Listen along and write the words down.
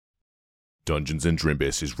Dungeons &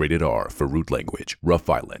 Drimbus is rated R for rude language, rough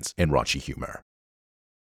violence, and raunchy humor.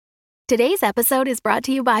 Today's episode is brought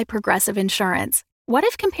to you by Progressive Insurance. What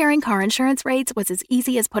if comparing car insurance rates was as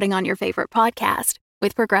easy as putting on your favorite podcast?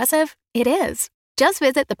 With Progressive, it is. Just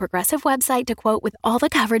visit the Progressive website to quote with all the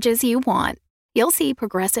coverages you want. You'll see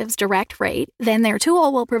Progressive's direct rate, then their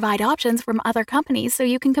tool will provide options from other companies so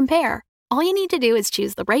you can compare. All you need to do is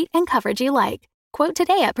choose the rate and coverage you like. Quote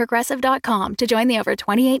today at Progressive.com to join the over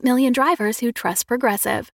 28 million drivers who trust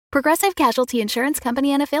Progressive. Progressive Casualty Insurance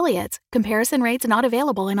Company and Affiliates. Comparison rates not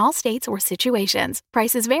available in all states or situations.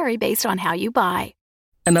 Prices vary based on how you buy.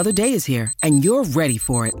 Another day is here, and you're ready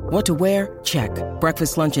for it. What to wear? Check.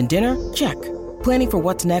 Breakfast, lunch, and dinner? Check. Planning for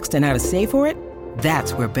what's next and how to save for it?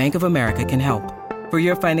 That's where Bank of America can help. For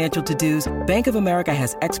your financial to-dos, Bank of America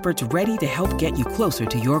has experts ready to help get you closer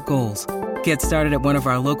to your goals. Get started at one of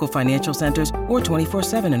our local financial centers or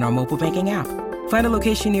 24/7 in our mobile banking app. Find a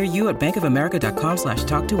location near you at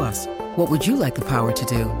bankofamerica.com/talktous. What would you like the power to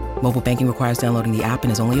do? Mobile banking requires downloading the app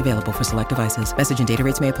and is only available for select devices. Message and data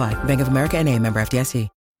rates may apply. Bank of America N.A., member FDIC.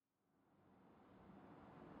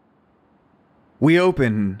 We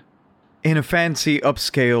open in a fancy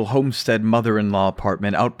upscale homestead mother-in-law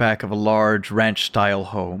apartment out back of a large ranch-style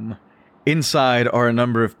home. Inside are a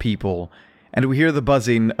number of people, and we hear the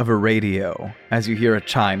buzzing of a radio as you hear a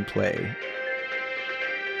chime play.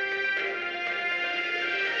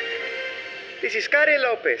 This is Kari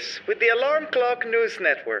Lopez with the Alarm Clock News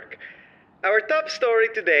Network. Our top story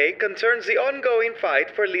today concerns the ongoing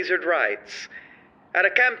fight for lizard rights. At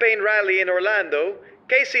a campaign rally in Orlando,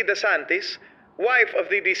 Casey DeSantis, wife of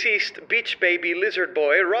the deceased beach baby lizard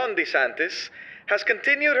boy Ron DeSantis, has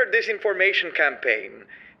continued her disinformation campaign,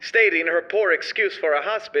 stating her poor excuse for a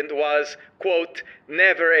husband was, quote,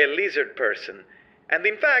 never a lizard person, and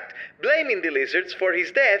in fact, blaming the lizards for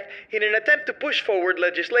his death in an attempt to push forward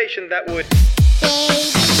legislation that would...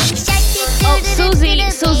 Oh,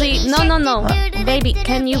 Susie, no. Baby,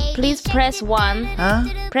 can you please press 1? Huh?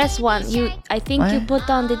 Press 1. I think What? you put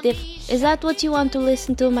on the Is that what you want to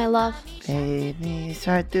listen to, my love? Baby,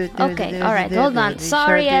 start Okay, alright, hold on.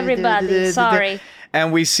 Sorry, everybody, sorry.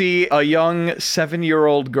 And we see a young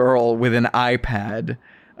 7-year-old girl with an iPad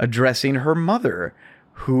addressing her mother,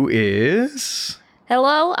 who is...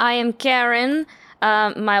 Hello, I am Karen.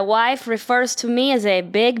 My wife refers to me as a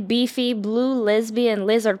big, beefy, blue, lesbian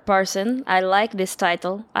lizard person. I like this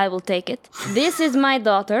title. I will take it. This is my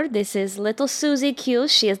daughter. This is little Susie Q.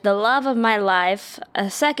 She is the love of my life,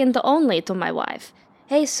 second only to my wife.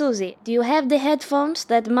 Hey, Susie, do you have the headphones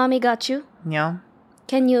that Mommy got you? No.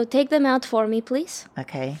 Can you take them out for me, please?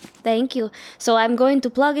 Okay. Thank you. So I'm going to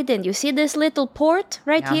plug it in. You see this little port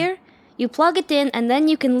right here? You plug it in, and then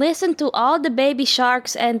you can listen to all the baby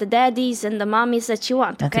sharks and the daddies and the mommies that you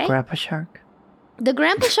want, okay? And the grandpa shark? The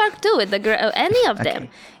grandpa shark too, any of them.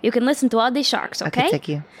 You can listen to all the sharks, okay? Okay, thank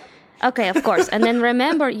you. Okay, of course. And then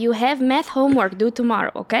remember, you have math homework due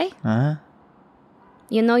tomorrow, okay? Huh?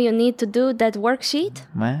 You know you need to do that worksheet?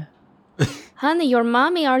 What? Honey, your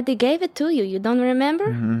mommy already gave it to you. You don't remember?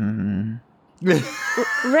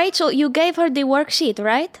 Rachel, you gave her the worksheet,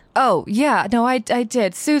 right? Oh, yeah. No, I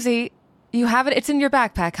did. Susie, you have it. It's in your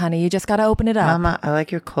backpack, honey. You just gotta open it up. Mama, I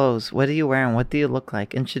like your clothes. What are you wearing? What do you look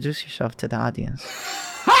like? Introduce yourself to the audience.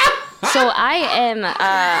 So I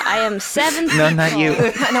am 7 No, not you.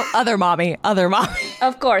 No, other mommy.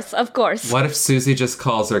 Of course. What if Susie just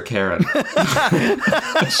calls her Karen?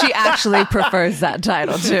 She actually prefers that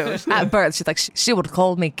title, too. At birth, she's like, she would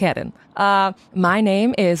call me Karen. My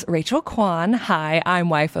name is Rachel Kwan. Hi, I'm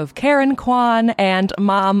wife of Karen Kwan and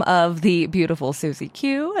mom of the beautiful Susie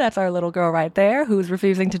Q. That's our little girl right there who's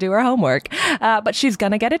refusing to do her homework. But she's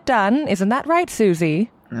gonna get it done. Isn't that right, Susie?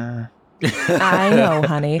 I know,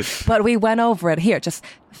 honey, but we went over it. Here, just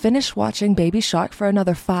finish watching Baby Shark for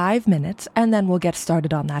another 5 minutes, and then we'll get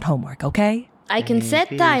started on that homework, okay? I can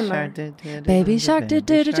set timer. Baby Shark,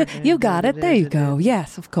 you got it. There you go.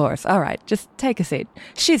 Yes, of course. All right, just take a seat.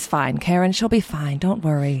 She's fine, Karen. She'll be fine. Don't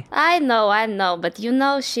worry. I know, but you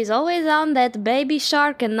know she's always on that Baby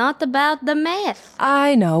Shark and not about the math.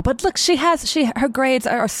 I know, but look, her grades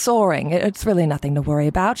are soaring. It's really nothing to worry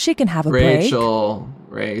about. She can have a break.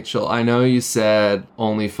 Rachel, I know you said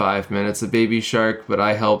only 5 minutes of Baby Shark, but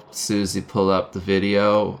I helped Susie pull up the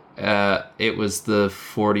video. It was the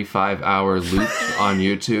 45-hour loop on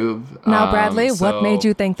YouTube. Now, Bradley, what made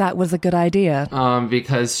you think that was a good idea?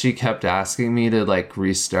 Because she kept asking me to,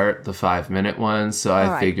 restart the 5-minute one, so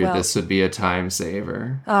I figured this would be a time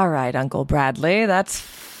saver. All right, Uncle Bradley, that's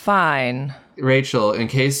fine. Rachel, in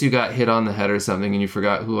case you got hit on the head or something and you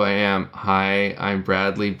forgot who I am, hi, I'm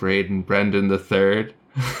Bradley Braden Brendan III.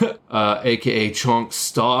 aka Chunk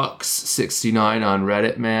Stocks 69 on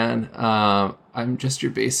Reddit, man. I'm just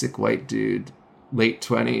your basic white dude, late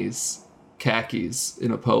 20s, khakis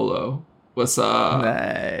in a polo. What's up?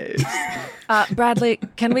 Nice. Bradley,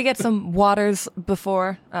 can we get some waters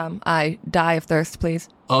before I die of thirst, please?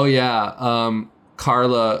 Oh yeah,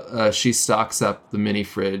 Carla, she stocks up the mini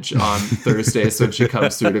fridge on Thursdays when she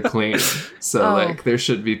comes through to clean. So like, there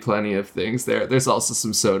should be plenty of things there. There's also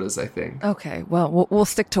some sodas, I think. Okay, well, we'll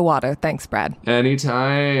stick to water. Thanks, Brad.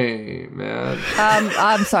 Anytime, man.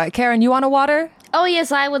 I'm sorry, Karen, you want a water? Oh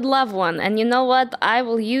yes, I would love one. And you know what? I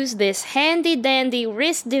will use this handy dandy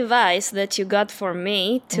wrist device that you got for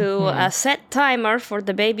me to set timer for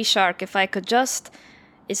the baby shark. If I could just...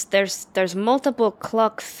 There's multiple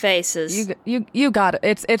clock faces. You got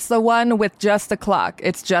it. It's the one with just the clock.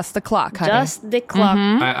 It's just the clock, honey. Just the clock.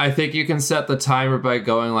 I think you can set the timer by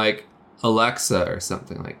going like Alexa or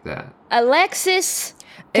something like that. Alexis,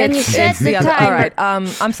 can you set the other. timer? All right.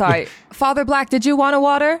 I'm sorry. Father Black, did you want a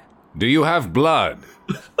water? Do you have blood?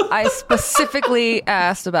 I specifically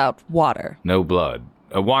asked about water. No blood.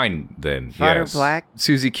 A wine, then. Father yes. Black.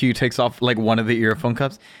 Susie Q takes off like one of the earphone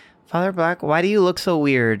cups. Father Black, why do you look so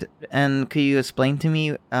weird? And could you explain to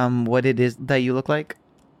me what it is that you look like?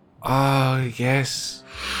 Ah, yes.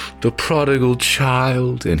 The prodigal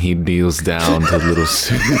child. And he kneels down to little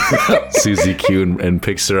Susie Q and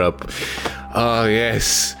picks her up. Ah,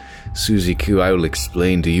 yes. Susie Q, I will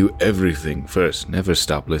explain to you everything. First, never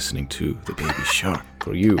stop listening to the baby shark.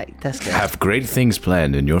 For you That's good. have great things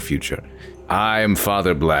planned in your future. I am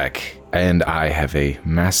Father Black, and I have a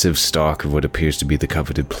massive stock of what appears to be the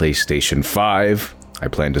coveted PlayStation 5. I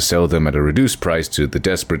plan to sell them at a reduced price to the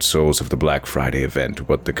desperate souls of the Black Friday event.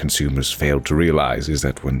 What the consumers fail to realize is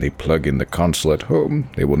that when they plug in the console at home,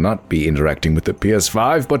 they will not be interacting with the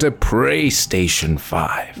PS5, but a PlayStation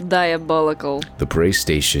 5. Diabolical. The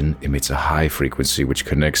PlayStation emits a high frequency which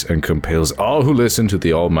connects and compels all who listen to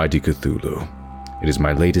the almighty Cthulhu. It is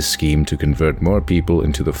my latest scheme to convert more people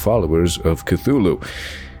into the followers of Cthulhu.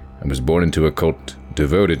 I was born into a cult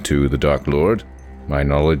devoted to the Dark Lord. My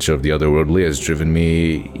knowledge of the otherworldly has driven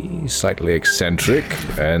me slightly eccentric,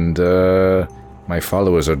 and my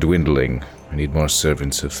followers are dwindling. I need more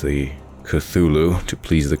servants of the Cthulhu to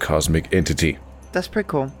please the cosmic entity. That's pretty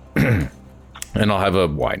cool. And I'll have a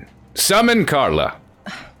wine. Summon Carla!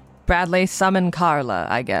 Bradley, summon Carla,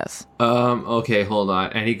 I guess. Okay, hold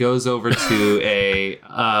on. And he goes over to a,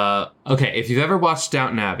 okay, if you've ever watched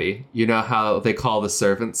Downton Abbey, you know how they call the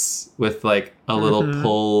servants with, like, a little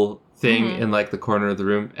pull thing in, like, the corner of the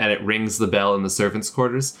room, and it rings the bell in the servants'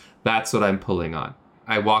 quarters? That's what I'm pulling on.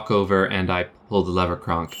 I walk over and I pull the lever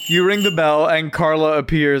cronk. You ring the bell, and Carla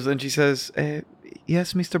appears, and she says,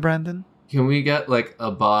 yes, Mr. Brandon? Can we get, like,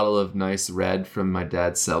 a bottle of nice red from my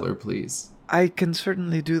dad's cellar, please? I can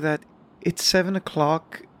certainly do that. It's 7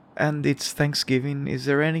 o'clock, and it's Thanksgiving. Is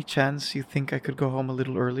there any chance you think I could go home a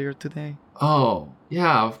little earlier today? Oh,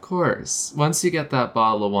 yeah, of course. Once you get that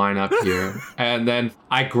bottle of wine up here, and then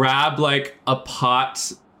I grab, like, a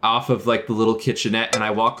pot off of, like, the little kitchenette, and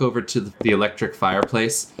I walk over to the electric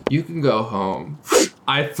fireplace. You can go home.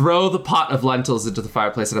 I throw the pot of lentils into the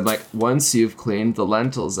fireplace, and I'm like, once you've cleaned the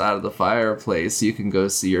lentils out of the fireplace, you can go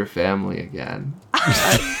see your family again.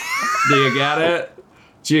 Do you get it?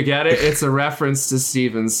 Do you get it? It's a reference to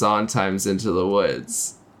Stephen Sondheim's Into the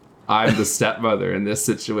Woods. I'm the stepmother in this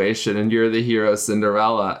situation, and you're the hero,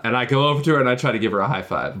 Cinderella. And I go over to her and I try to give her a high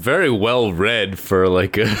five. Very well read for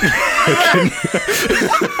like a...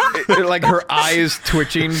 Like her eye is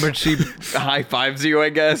twitching, but she high fives you, I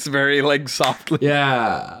guess, very like softly.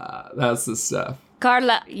 Yeah, that's the stuff.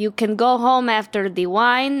 Carla, you can go home after the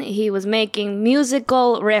wine. He was making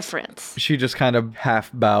musical reference. She just kind of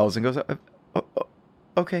half bows and goes,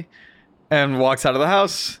 okay. And walks out of the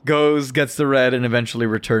house, goes, gets the red, and eventually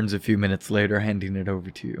returns a few minutes later, handing it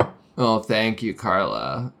over to you. Oh, thank you,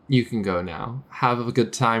 Carla. You can go now. Have a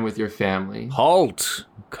good time with your family. Halt,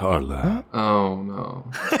 Carla. Oh, no.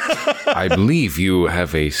 I believe you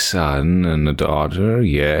have a son and a daughter,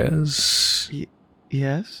 yes?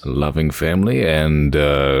 Yes? A loving family, and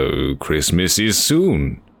Christmas is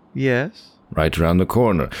soon. Yes? Right around the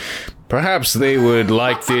corner. Perhaps they would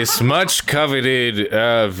like this much coveted,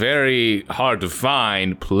 very hard to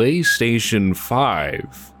find PlayStation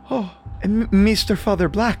 5. Oh, Mr. Father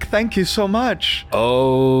Black, thank you so much.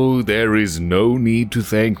 Oh, there is no need to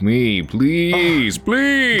thank me. Please,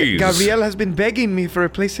 please. Gabrielle has been begging me for a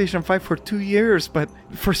PlayStation 5 for 2 years, but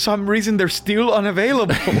for some reason they're still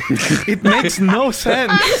unavailable. It makes no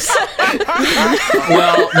sense.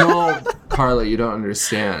 Well, no, Carla, you don't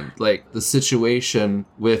understand. Like, the situation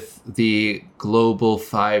with the global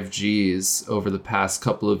 5Gs over the past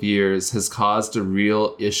couple of years has caused a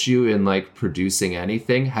real issue in like producing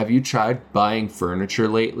anything. Have you tried buying furniture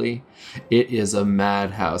lately? It is a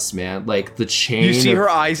madhouse, man. Like the chain. You see her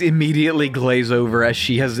eyes immediately glaze over as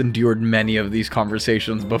she has endured many of these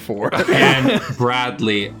conversations before. And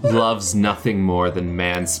Bradley loves nothing more than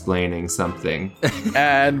mansplaining something.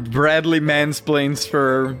 And Bradley mansplains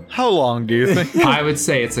for how long, do you think? I would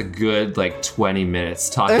say it's a good like 20 minutes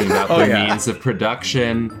talking about the means of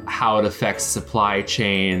production, how it affects supply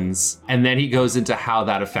chains, and then he goes into how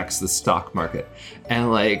that affects the stock market.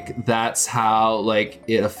 And like that's how like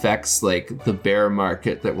it affects like the bear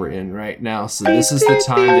market that we're in right now. So this is the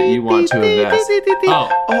time that you want to invest.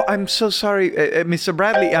 Oh, I'm so sorry, Mr.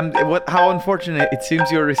 Bradley. How unfortunate. It seems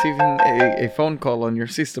you're receiving a phone call on your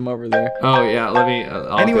system over there. Oh yeah, let me.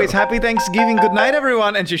 Anyways, happy Thanksgiving. Good night,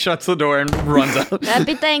 everyone. And she shuts the door and runs out.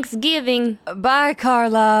 Happy Thanksgiving. Bye,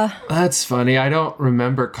 Carla. That's funny. I don't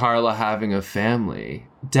remember Carla having a family.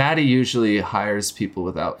 Daddy usually hires people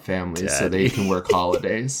without families so they can work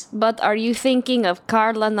holidays. But are you thinking of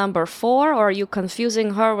Carla number 4, or are you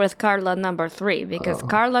confusing her with Carla number 3? Because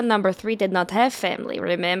Carla number 3 did not have family,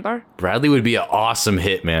 remember? Bradley would be an awesome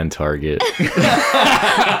hitman target.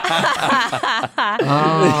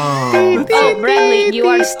 Oh, Bradley, you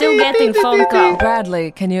are still getting phone call.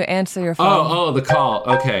 Bradley, can you answer your phone? Oh, the call.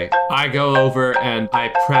 Okay. I go over and I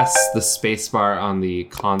press the spacebar on the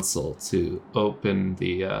console to open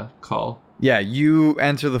the call. Yeah, you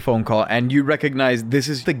answer the phone call and you recognize this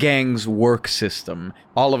is the gang's work system.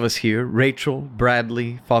 All of us here, Rachel,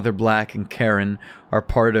 Bradley, Father Black, and Karen, are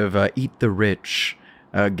part of Eat the Rich,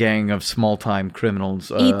 a gang of small-time criminals.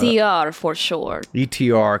 ETR for short.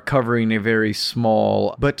 ETR, covering a very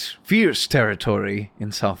small but fierce territory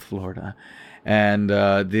in South Florida. And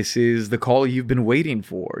this is the call you've been waiting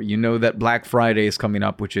for. You know that Black Friday is coming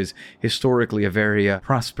up, which is historically a very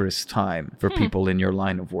prosperous time for people in your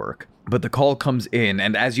line of work. But the call comes in,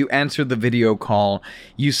 and as you answer the video call,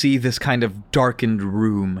 you see this kind of darkened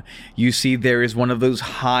room. You see there is one of those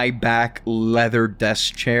high-back leather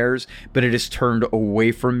desk chairs, but it is turned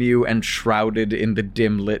away from you and shrouded in the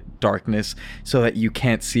dim-lit darkness so that you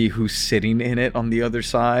can't see who's sitting in it on the other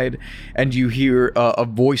side. And you hear a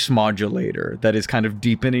voice modulator that is kind of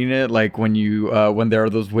deepening it, like when there are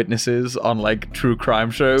those witnesses on like true crime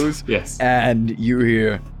shows. Yes. And you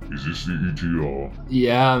hear, "Is this the ETR?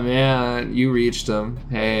 Yeah, man, you reached him.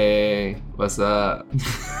 Hey, what's up?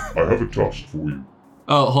 I have a task for you."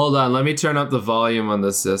 Oh, hold on. Let me turn up the volume on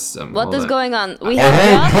the system. What is going on? We I have have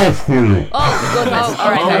a jobs? task for you. Oh, goodness.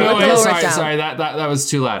 All right, Oh, all right, no, let's wait, lower sorry, it down. sorry. That was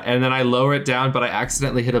too loud. And then I lower it down, but I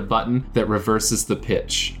accidentally hit a button that reverses the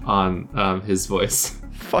pitch on his voice.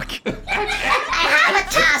 fuck.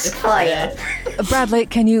 Bradley,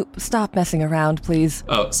 can you stop messing around, please?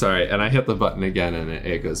 Oh, sorry. And I hit the button again, and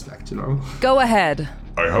it goes back to normal. Go ahead.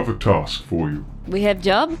 I have a task for you. We have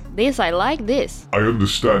job? This, I like this. I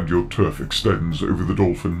understand your turf extends over the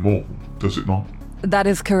Dolphin Mall, does it not? That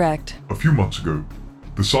is correct. A few months ago,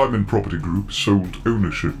 the Simon Property Group sold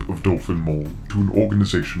ownership of Dolphin Mall to an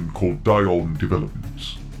organization called Dion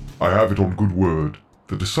Developments. I have it on good word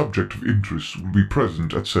that a subject of interest will be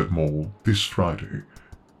present at said mall this Friday.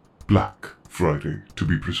 Black Friday, to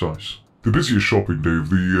be precise. The busiest shopping day of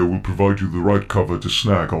the year will provide you the right cover to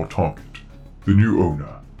snag our target, the new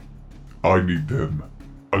owner. I need them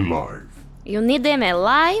alive. You need them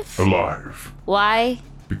alive? Alive. Why?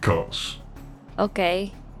 Because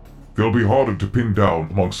Okay. they'll be harder to pin down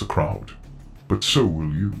amongst the crowd, but so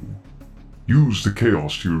will you. Use the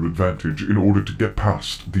chaos to your advantage in order to get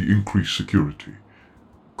past the increased security.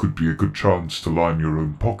 Could be a good chance to line your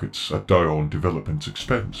own pockets at Dion Development's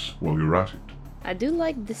expense while you're at it. I do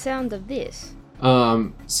like the sound of this.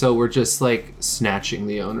 So we're just like snatching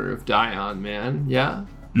the owner of Dion, man. Yeah?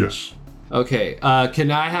 Yes, Okay. Can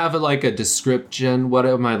I have a description? What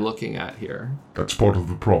am I looking at here? that's part of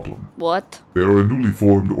the problem. What? They are a newly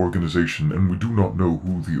formed organization and we do not know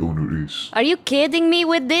who the owner is. Are you kidding me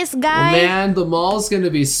with this guy? Man, the mall's gonna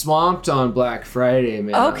be swamped on Black Friday,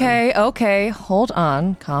 man. Okay. Hold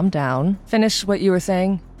on. Calm down. Finish what you were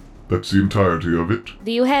saying. That's the entirety of it.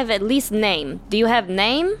 Do you have at least name? Do you have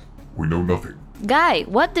name? We know nothing. Guy,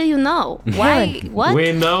 what do you know? Why? What?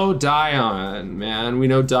 We know Dion, man. We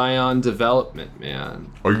know Dion Development,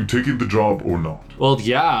 man. Are you taking the job or not? Well,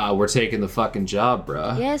 yeah, we're taking the fucking job,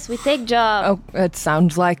 bruh. Yes, we take job. Oh, it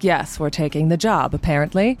sounds like yes, we're taking the job,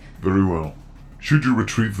 apparently. Very well. Should you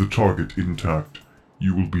retrieve the target intact,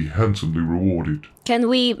 you will be handsomely rewarded. Can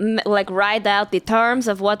we write out the terms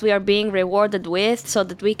of what we are being rewarded with so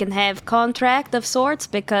that we can have contract of sorts?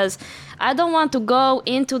 Because I don't want to go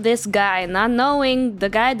into this guy not knowing the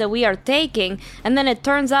guy that we are taking, and then it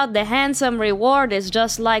turns out the handsome reward is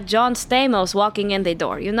just like John Stamos walking in the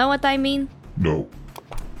door. You know what I mean? No.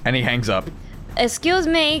 And he hangs up. Excuse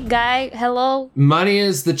me, guy. Hello. Money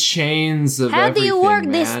is the chains of How do you work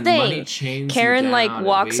everything, this man. thing? Money chains Karen you down, it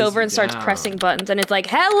walks weighs over you and starts down. pressing buttons, and it's like,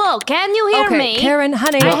 "Hello, can you hear Okay, me?" Karen,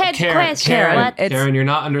 honey. I had Karen, questions. Karen, What? Karen, you're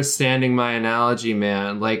not understanding my analogy,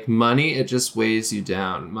 man. Like, money, it just weighs you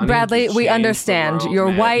down. Money Bradley, just we changes understand. the world, You're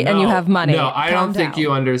man. white and you have money. No, I Calm don't think down.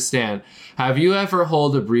 you understand. Have you ever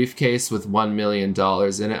held a briefcase with $1 million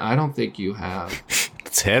in it? I don't think you have.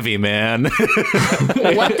 It's heavy, man.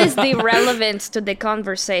 What is the relevance to the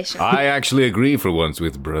conversation? I actually agree for once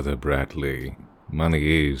with Brother Bradley.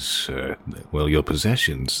 Money is, your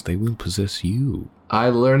possessions. They will possess you. I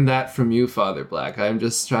learned that from you, Father Black. I'm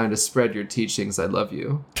just trying to spread your teachings. I love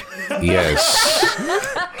you. Yes.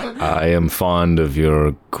 I am fond of your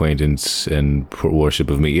acquaintance and worship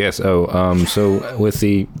of me. Yes. So with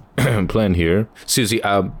the plan here, Susie,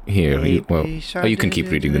 here. You can keep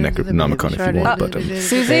reading the Necronomicon if you want, but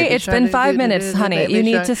Susie, it's been 5 minutes, honey. You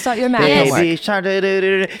need to start your math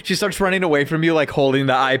homework. She starts running away from you, like holding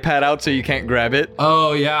the iPad out so you can't grab it.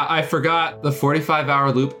 Oh, yeah, I forgot. The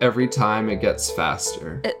 45-hour loop, every time it gets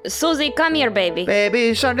faster. Susie, come here, baby.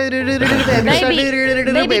 Baby shark,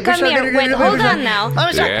 Baby, come here. Wait, hold on now.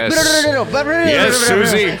 yes. Yes,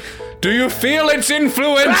 Susie. Do you feel its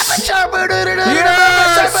influence?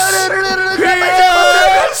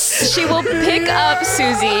 Yes! She will pick up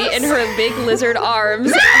Susie in her big lizard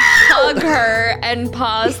arms, hug her, and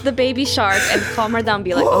pause the baby shark and calm her down.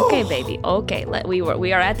 Be like, okay, baby, okay. We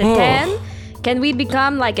are at the 10. Can we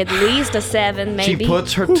become like at least a 7, maybe? She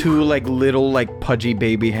puts her two like little like pudgy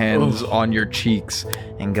baby hands on your cheeks.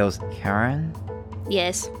 and goes, Karen,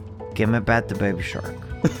 Yes. give me back the baby shark.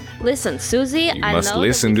 Listen, Susie, I know. must that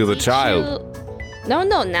listen we to the teach child. you- No,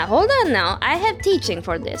 now hold on. Now I have teaching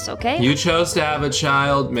for this, okay? You chose to have a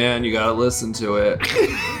child, man. You gotta listen to it.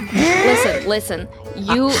 Listen.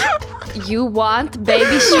 You want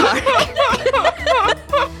baby shark?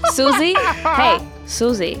 Susie, hey,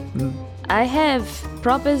 Susie, I have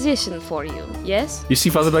proposition for you. Yes? You see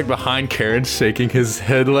Father Black behind Karen shaking his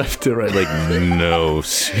head left to right, like, no,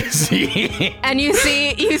 Susie. And you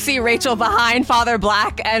see Rachel behind Father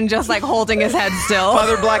Black and just like holding his head still.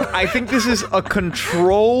 Father Black, I think this is a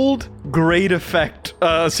controlled great effect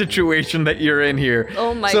situation that you're in here.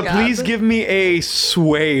 Oh my so God. please give me a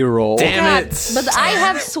sway roll. Damn it. But I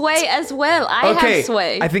have sway as well. I have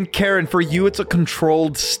sway. I think, Karen, for you, it's a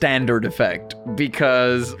controlled standard effect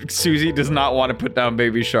because Susie does not want to put down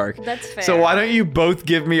Baby Shark. That's fair. So why don't you both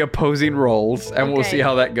give me opposing rolls and we'll Okay. see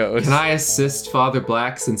how that goes. Can I assist Father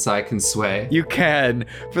Black since I can sway? You can.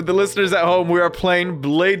 For the listeners at home, we are playing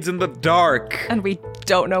Blades in the Dark. And we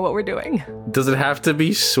don't know what we're doing. Does it have to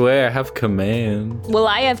be sway? I have command. Well,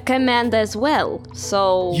 I have command as well.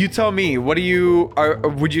 So You tell me, what do you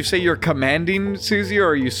would you say you're commanding Susie or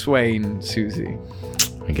are you swaying Susie?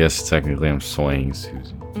 I guess technically I'm swaying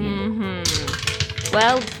Susie.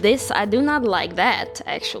 well, this I do not like that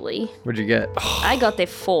actually. What'd you get? I got a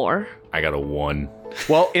 4. I got a 1.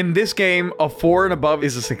 Well, in this game, a 4 and above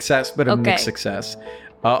is a success, but a Okay. mixed success.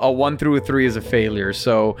 A 1 through a 3 is a failure.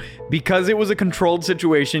 So, because it was a controlled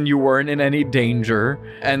situation, you weren't in any danger.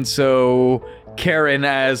 And so, Karen,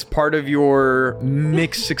 as part of your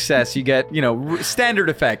mixed success, you get, standard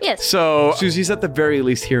effect. Yes. So, Susie's at the very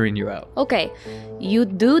least hearing you out. Okay, you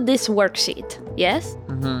do this worksheet, yes?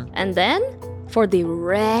 And then, for the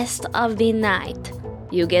rest of the night,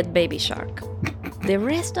 you get Baby Shark. The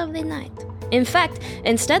rest of the night. In fact,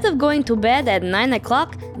 instead of going to bed at 9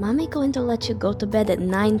 o'clock, Mommy going to let you go to bed at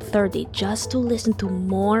 9:30 just to listen to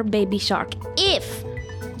more Baby Shark. If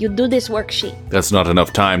you do this worksheet. That's not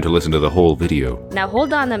enough time to listen to the whole video. Now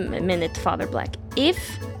hold on a minute, Father Black. If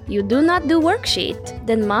you do not do worksheet,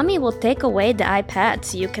 then Mommy will take away the iPad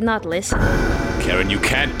so you cannot listen. Karen, you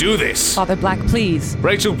can't do this. Father Black, please.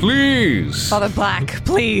 Rachel, please. Father Black,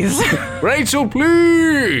 please. Rachel,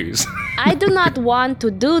 please. I do not want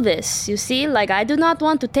to do this, you see? Like, I do not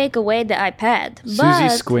want to take away the iPad. Susie But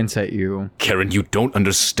squints at you. Karen, you don't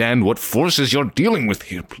understand what forces you're dealing with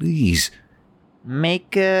here, please.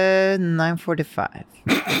 Make 9:45.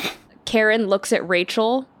 Karen looks at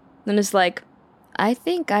Rachel and is like, I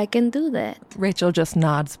think I can do that. Rachel just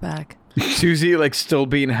nods back. Susie, still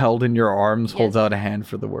being held in your arms, holds Yes. out a hand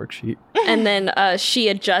for the worksheet. And then she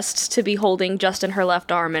adjusts to be holding just in her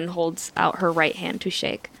left arm and holds out her right hand to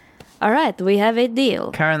shake. All right, we have a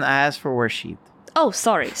deal. Karen, I asked for worksheet. Oh,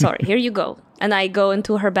 sorry. Here you go. And I go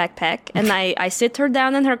into her backpack and I sit her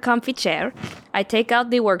down in her comfy chair. I take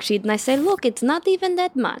out the worksheet and I say, look, it's not even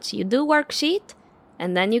that much. You do worksheet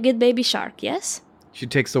and then you get Baby Shark, yes? She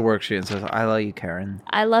takes the worksheet and says, I love you, Karen.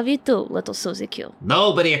 I love you too, little Susie Q.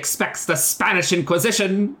 Nobody expects the Spanish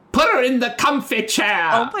Inquisition. Put her in the comfy chair.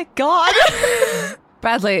 Oh my god.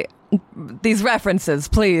 Bradley, these references,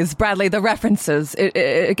 please. Bradley, the references.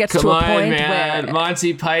 It gets Come to a on, point man. where...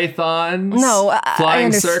 Monty Python. No, I Flying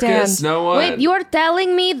understand. Circus. No one. Wait, you're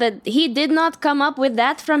telling me that he did not come up with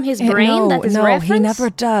that from his brain? No, that is no, reference? he never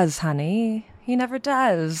does, honey. He never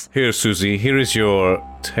does. Here, Susie, here is your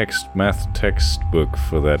math textbook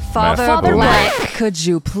for that Father math book. Black, could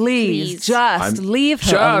you please just leave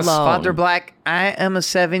her alone? Father Black, I am a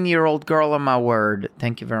 7-year-old girl on my word.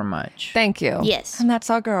 Thank you very much. Thank you. Yes. And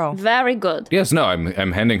that's our girl. Very good. Yes, no,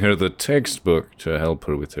 I'm handing her the textbook to help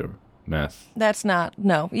her with her math. That's not,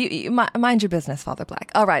 no. You mind your business, Father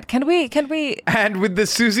Black. All right, can we... And with the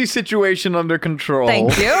Susie situation under control,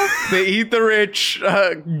 Thank you. the Eat the Rich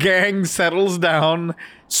gang settles down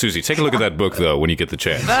Susie, take a look at that book, though, when you get the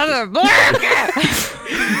chance. Father Black!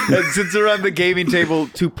 and sits around the gaming table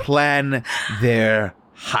to plan their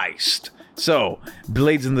heist. So,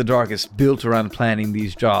 Blades in the Dark is built around planning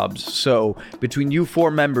these jobs. So, between you 4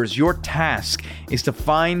 members, your task is to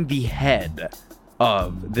find the head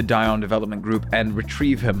of the Dion Development Group and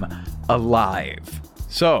retrieve him alive.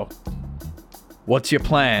 So, what's your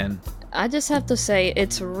plan? I just have to say,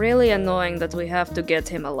 it's really annoying that we have to get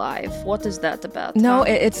him alive. What is that about? No,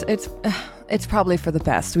 huh? it's probably for the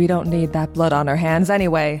best. We don't need that blood on our hands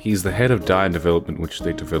anyway. He's the head of Dion Development, which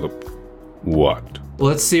they develop what?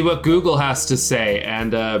 Let's see what Google has to say.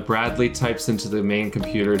 And Bradley types into the main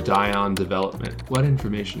computer Dion Development. What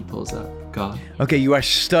information pulls up? God. Okay, you are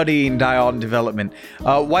studying Dion Development.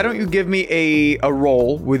 Why don't you give me a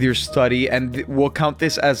roll with your study, and we'll count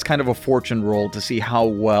this as kind of a fortune roll to see how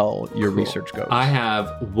well your research goes. I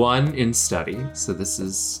have 1 in study, so this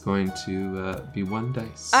is going to be 1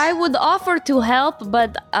 dice. I would offer to help,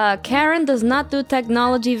 but Karen does not do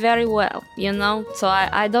technology very well, you know? So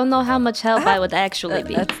I don't know how much help I would actually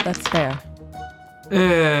be. That's fair.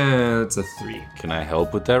 It's a 3. Can I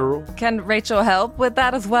help with that roll? Can Rachel help with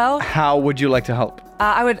that as well? How would you like to help?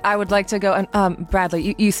 I would like to go and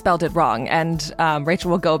Bradley, you spelled it wrong, and Rachel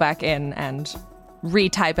will go back in and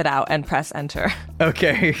retype it out and press enter.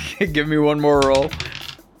 Okay, give me one more roll.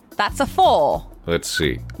 That's a 4. Let's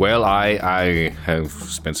see. Well, I have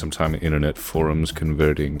spent some time in internet forums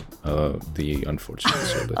converting the unfortunate.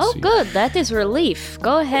 So let's see. Good. That is relief.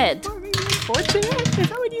 Go ahead. Fortunate? Is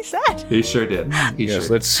that what you said? He sure did. Yes,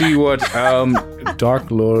 let's see what Dark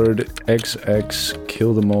Lord XX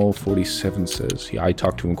Kill Them All 47 says. Yeah, I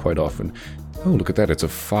talk to him quite often. Oh, look at that. It's a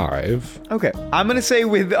 5. Okay. I'm going to say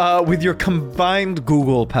with your combined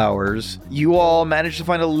Google powers, you all managed to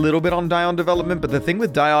find a little bit on Dion Development, but the thing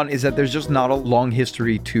with Dion is that there's just not a long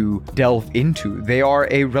history to delve into. They are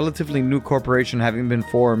a relatively new corporation, having been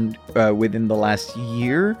formed within the last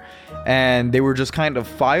year, and they were just kind of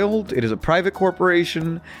filed. It is a private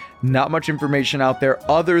corporation. Not much information out there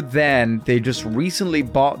other than they just recently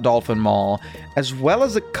bought Dolphin Mall, as well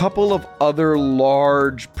as a couple of other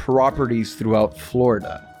large properties throughout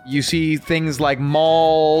Florida. You see things like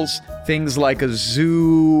malls, things like a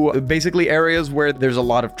zoo, basically areas where there's a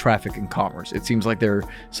lot of traffic and commerce. It seems like they're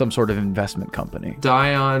some sort of investment company.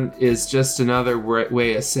 Dion is just another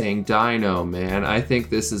way of saying dino, man. I think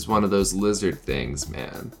this is one of those lizard things,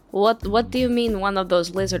 man. What do you mean one of those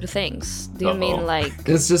lizard things? Do you mean like...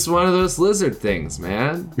 It's just one of those lizard things,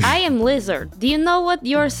 man. I am lizard. Do you know what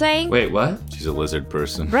you're saying? Wait, what? She's a lizard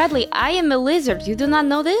person. Bradley, I am a lizard. You do not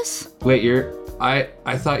know this? Wait,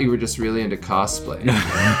 I thought you were just really into cosplay.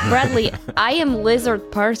 Bradley, I am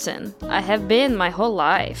lizard person. I have been my whole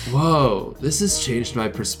life. Whoa, this has changed my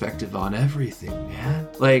perspective on everything, man.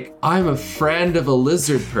 Like, I'm a friend of a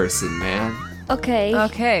lizard person, man. Okay.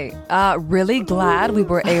 Okay. Really glad we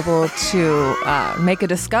were able to make a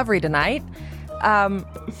discovery tonight.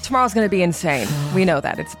 Tomorrow's going to be insane. We know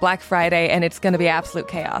that. It's Black Friday, and it's going to be absolute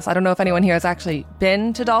chaos. I don't know if anyone here has actually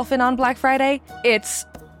been to Dolphin on Black Friday. It's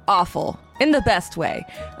awful. In the best way.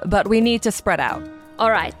 But we need to spread out.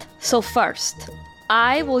 Alright, so first,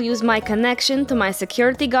 I will use my connection to my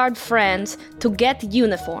security guard friends to get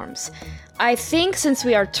uniforms. I think since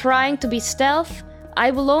we are trying to be stealth, I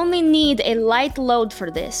will only need a light load for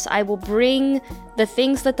this. I will bring the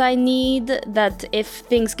things that I need, that if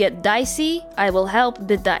things get dicey, I will help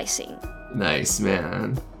the dicing. Nice,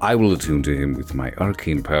 man. I will attune to him with my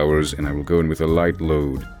arcane powers, and I will go in with a light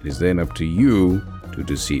load. It is then up to you to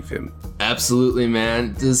deceive him. Absolutely,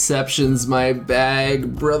 man. Deception's my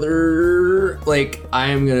bag, brother. Like, I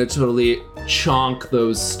am gonna totally chonk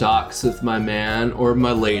those stocks with my man or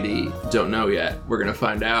my lady. Don't know yet. We're gonna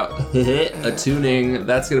find out. Attuning,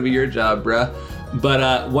 that's gonna be your job, bruh.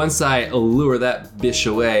 But once I lure that bish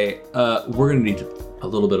away, we're gonna need a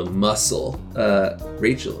little bit of muscle.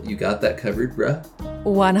 Rachel, you got that covered, bruh?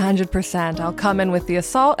 100%. I'll come in with the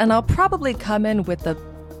assault, and I'll probably come in with the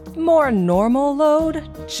more normal load,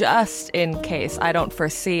 just in case. I don't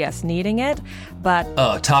foresee us needing it, but...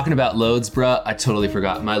 Oh, talking about loads, bruh, I totally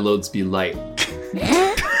forgot. My loads be light.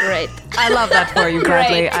 Great. I love that for you,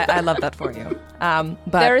 Bradley. I love that for you.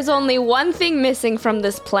 But there is only one thing missing from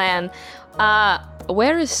this plan.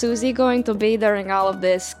 Where is Susie going to be during all of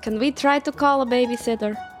this? Can we try to call a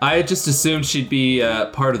babysitter? I just assumed she'd be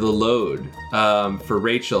part of the load for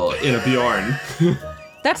Rachel in a Bjorn.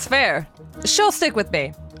 that's fair. She'll stick with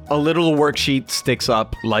me. A little worksheet sticks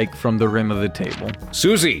up, like from the rim of the table.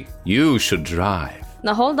 Susie, you should drive.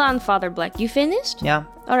 Now hold on, Father Black. You finished? Yeah.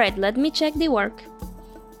 All right, let me check the work.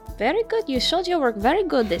 Very good. You showed your work very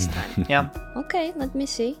good this time. Yeah. Okay, let me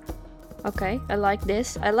see. Okay, I like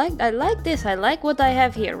this. I like this. I like what I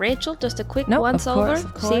have here. Rachel, just a quick once over.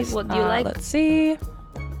 Of course. See what you like. Let's see.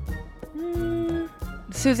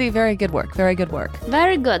 Susie, very good work. Very good work.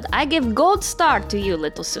 Very good. I give gold star to you,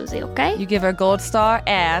 little Susie, okay? You give her gold star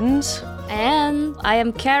and... And I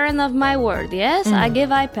am Karen of my word, yes? I give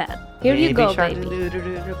iPad. Here you go, baby.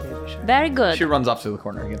 Very good. She runs off to the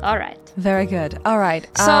corner again. All right. Very good. All right.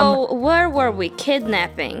 So, where were we?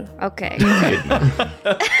 Kidnapping. Okay.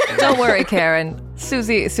 Don't worry, Karen.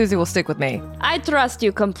 Susie will stick with me. I trust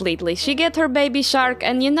you completely. She get her baby shark,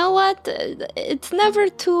 and you know what? It's never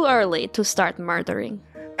too early to start murdering.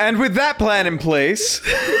 And with that plan in place...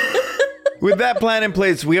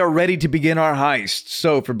 we are ready to begin our heist.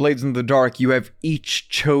 So, for Blades in the Dark, you have each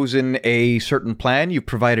chosen a certain plan. You've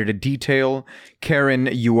provided a detail. Karen,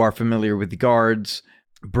 you are familiar with the guards.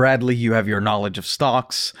 Bradley, you have your knowledge of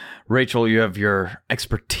stocks. Rachel, you have your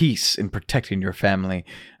expertise in protecting your family,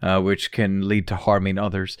 which can lead to harming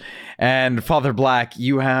others. And Father Black,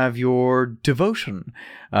 you have your devotion,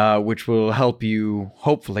 which will help you,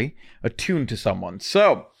 hopefully, attune to someone.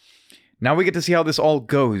 So... now we get to see how this all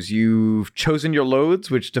goes. You've chosen your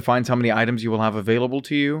loads, which defines how many items you will have available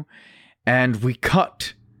to you. And we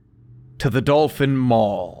cut to the Dolphin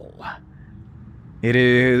Mall. It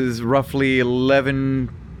is roughly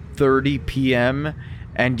 11:30 p.m.,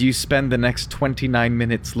 and you spend the next 29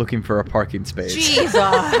 minutes looking for a parking space. Jesus!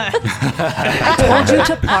 I told you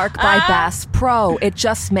to park by Bass Pro. It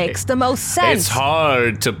just makes the most sense. It's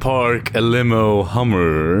hard to park a limo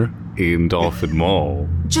Hummer in Dolphin Mall.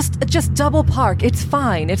 Just double park. It's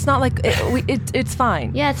fine. It's not like it's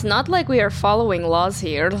fine. Yeah, it's not like we are following laws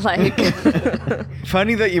here. Like,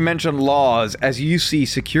 funny that you mentioned laws. As you see,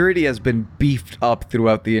 security has been beefed up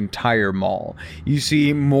throughout the entire mall. You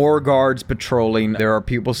see more guards patrolling. There are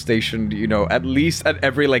people stationed, at least at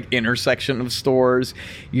every intersection of stores.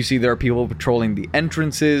 You see there are people patrolling the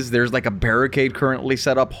entrances. There's a barricade currently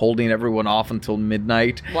set up holding everyone off until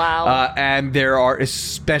midnight. Wow. And there are,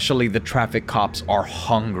 especially the traffic cops are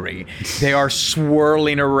hungry. They are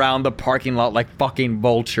swirling around the parking lot like fucking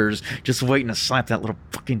vultures, just waiting to slap that little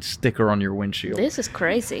fucking sticker on your windshield. This is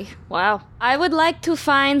crazy. Wow. I would like to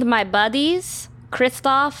find my buddies,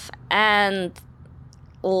 Kristoff and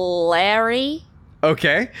Larry.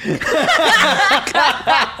 Okay.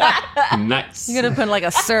 Nice. You're gonna put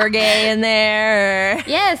a Sergey in there.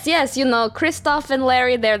 Yes, Kristoff and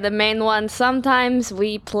Larry, they're the main ones. Sometimes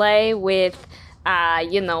we play with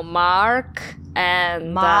Mark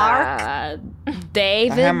and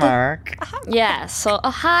David. Hi, Mark. Yeah, so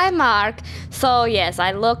hi, Mark. So yes,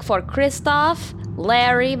 I look for Kristoff,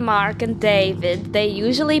 Larry, Mark, and David. They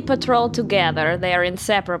usually patrol together. They are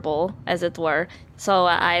inseparable, as it were. So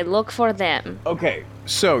I look for them. Okay,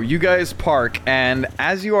 so you guys park, and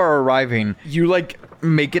as you are arriving, you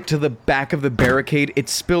make it to the back of the barricade. It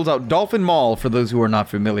spills out. Dolphin Mall, for those who are not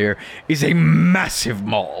familiar, is a massive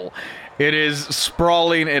mall. It is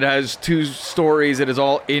sprawling. It has 2 stories. It is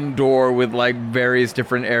all indoor with various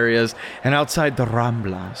different areas. And outside the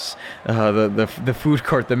Ramblas, the food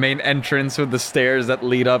court, the main entrance with the stairs that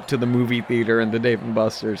lead up to the movie theater and the Dave &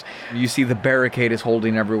 Buster's, you see the barricade is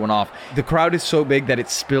holding everyone off. The crowd is so big that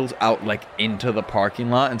it spills out into the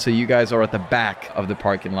parking lot. And so you guys are at the back of the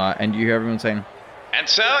parking lot, and you hear everyone saying, and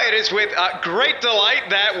so it is with great delight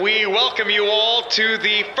that we welcome you all to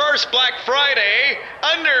the first Black Friday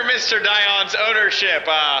under Mr. Dion's ownership.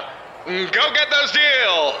 Go get those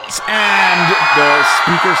deals! And the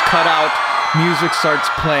speakers cut out Music starts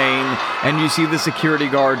playing, and you see the security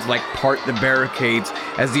guards like part the barricades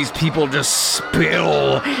as these people just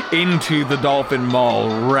spill into the Dolphin Mall,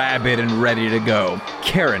 rabid and ready to go.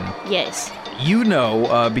 Karen, Yes. you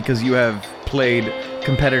know, because you have played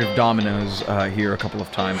competitive dominoes here a couple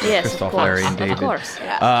of times with Yes, Christoph, of course. Larry, and David. Of course.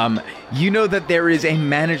 Yeah. You know that there is a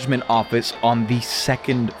management office on the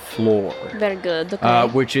second floor. Very good. Okay.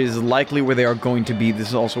 Which is likely where they are going to be. This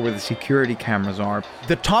is also where the security cameras are.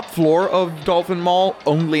 The top floor of Dolphin Mall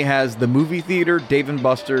only has the movie theater, Dave &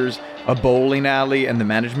 Buster's, a bowling alley, and the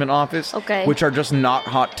management office. Okay. Which are just not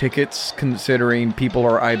hot tickets, considering people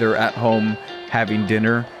are either at home having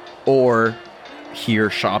dinner or here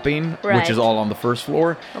shopping, which Right. is all on the first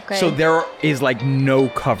floor. Okay. So there is like no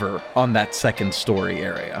cover on that second story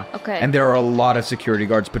area. Okay. And there are a lot of security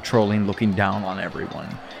guards patrolling, looking down on everyone.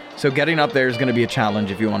 So getting up there is going to be a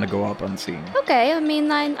challenge if you want to go up unseen. Okay, I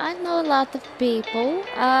mean, I know a lot of people.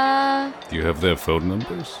 Do you have their phone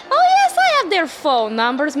numbers? Oh, yes, I have their phone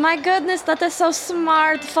numbers. My goodness, that is so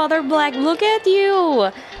smart, Father Black. Look at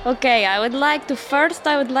you. Okay, I would like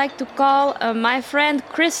to call my friend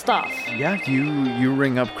Christoph. Yeah, you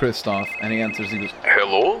ring up Christoph, and he answers. He goes,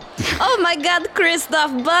 Hello? Oh my god,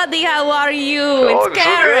 Christoph, buddy, how are you? Oh, It's I'm so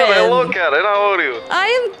Karen. good. Hello, Karen. How are you? I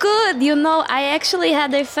am good. You know, I actually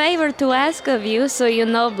had a favor to ask of you. So, you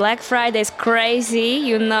know, Black Friday's crazy.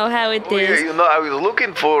 You know how it Oh, yeah, is. you know, I was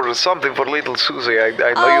looking for something for little Susie. I know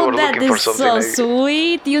you Oh, were that looking for is something. so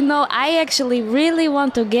sweet. You know, I actually really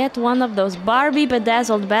want to get one of those Barbie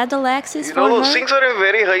bedazzled battle axes You for know, those her. things are in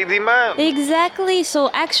very high demand. Exactly. So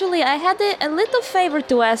actually, I had a little favor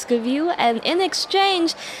to ask of you, and in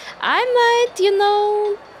exchange, I might, you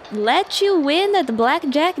know, let you win at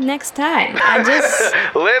blackjack next time. I just.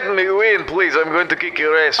 Let me win, please. I'm going to kick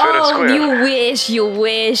your ass fair and Oh, square. you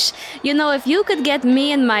wish. You know, if you could get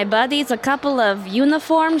me and my buddies a couple of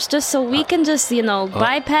uniforms just so we can just, you know,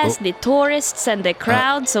 bypass the tourists and the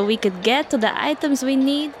crowd so we could get to the items we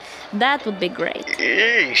need, that would be great.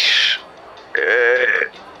 Yeesh.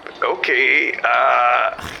 Okay.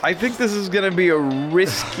 I think this is gonna be a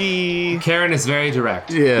risky. Karen is very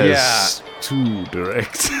direct. Yes. Too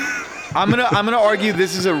direct. I'm gonna argue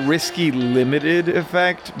this is a risky limited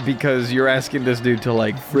effect because you're asking this dude to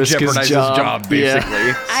like Risk his jeopardize job, yeah. basically.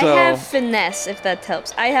 I So, have finesse, if that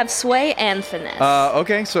helps. I have sway and finesse.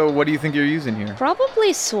 okay. So what do you think you're using here?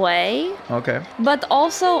 Probably sway. Okay. But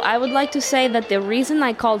also, I would like to say that the reason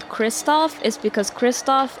I called Christoph is because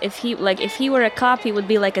Christoph, if he were a cop, he would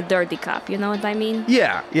be like a dirty cop. You know what I mean?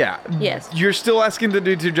 Yeah. Yes. You're still asking the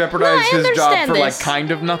dude to jeopardize No, I his job understand for like this.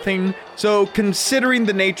 kind of nothing. So considering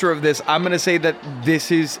the nature of this, I'm gonna say that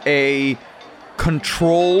this is a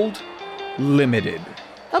controlled, limited.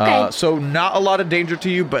 Okay. So not a lot of danger to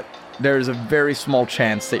you, but there's a very small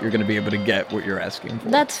chance that you're gonna be able to get what you're asking for.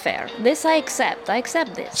 That's fair. This I accept. I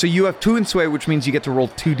accept this. So you have 2 in sway, which means you get to roll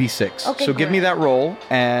 2d6. Okay, so give me great. that roll,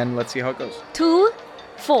 and let's see how it goes. 2,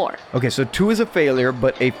 4. Okay, so 2 is a failure,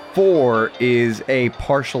 but a 4 is a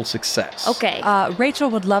partial success. Okay. Rachel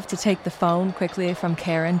would love to take the phone quickly from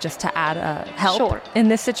Karen just to add help Sure. in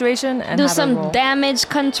this situation and Do have her some roll. damage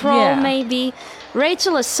control, Yeah. maybe.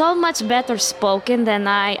 Rachel is so much better spoken than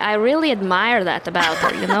I really admire that about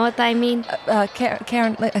her. You know what I mean?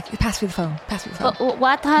 Karen, pass me the phone. Pass me the phone.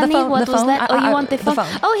 What, honey? phone, What the was phone. that? Oh, you want the phone?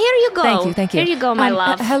 Oh, here you go. Thank you. Here you go, my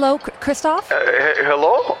love. Hello, Christoph?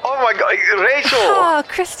 Hello? Oh my God, Rachel. Oh,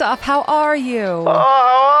 Christoph, how are you? Oh,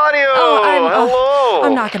 how are you? Hello.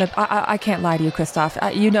 I'm not gonna. I can't lie to you, Christoph.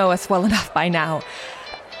 You know us well enough by now.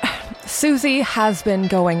 Susie has been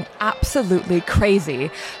going absolutely crazy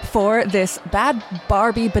for this bad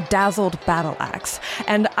Barbie bedazzled battle axe,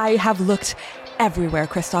 and I have looked everywhere,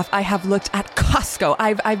 Christoph. I have looked at Costco.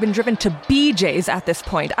 I've been driven to BJ's at this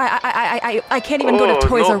point. I can't even go to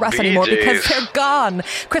Toys no R Us anymore because BJ's. they're gone.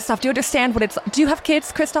 Christoph, do you understand what it's? Do you have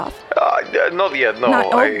kids, Christoph? Not yet, no.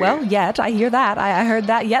 Yet. I hear that. I heard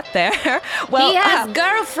that yet there. Well, he has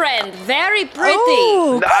girlfriend, very pretty.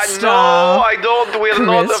 Oh, No, Christoph. I don't. We're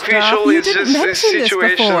not Christoph, official. you It's didn't just a mention this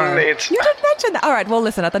situation. before. It's You didn't mention that. All right, well,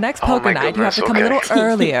 listen, at the next Oh, poker my night, you have to goodness, come a okay. little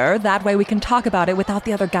earlier. That way we can talk about it without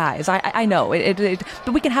the other guys. I know,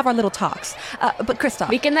 but we can have our little talks. But Christoph,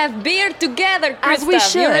 We can have beer together, Christoph. as we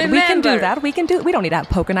should. You We can do remember. that. We don't need to have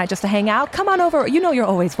poker night just to hang out. Come on over. You know you're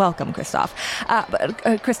always welcome, Christoph.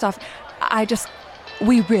 But Christoph,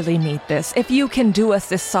 we really need this. If you can do us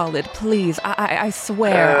this solid, please. I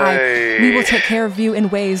swear, we will take care of you in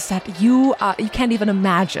ways that you can't even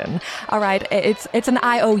imagine. All right, it's an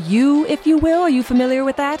IOU, if you will. Are you familiar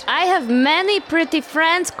with that? I have many pretty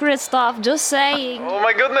friends, Christoph. Just saying. Oh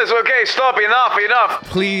my goodness. Okay, stop. Enough.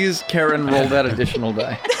 Please, Karen, roll that additional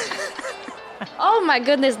die. Oh my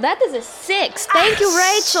goodness, that is a 6. Thank you,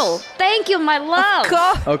 Rachel. Thank you, my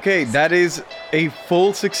love. Okay, that is a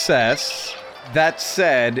full success. That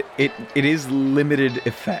said, it is limited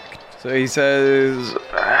effect. So he says,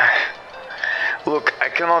 Look, I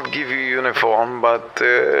cannot give you uniform, but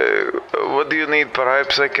what do you need?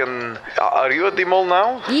 Perhaps I can... Are you at the mall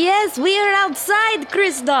now? Yes, we are outside,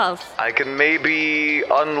 Christoph. I can maybe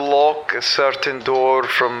unlock a certain door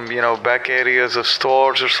from, back areas of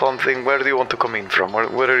stores or something. Where do you want to come in from?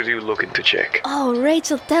 Where are you looking to check? Oh,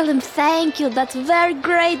 Rachel, tell him thank you. That's very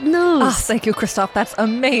great news. Oh, thank you, Christoph. That's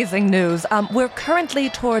amazing news. We're currently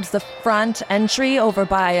towards the front entry over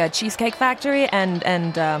by Cheesecake Factory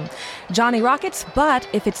and Johnny Rockets, but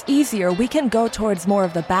if it's easier, we can go towards more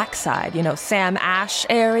of the backside, Sam Ash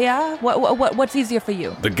area. What's easier for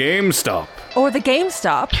you? The GameStop. Or the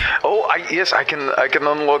GameStop. Oh, yes, I can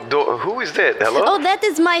unlock door. Who is that? Hello? Oh, that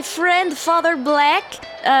is my friend, Father Black.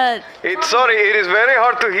 Sorry, it is very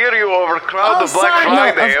hard to hear you over crowd of Black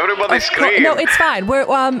Friday. Everybody scream. No, it's fine.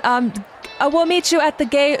 We'll meet you at the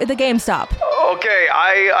GameStop. Okay,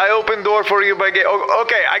 I open door for you by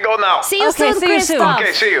okay, I go now. See you soon, Christoph.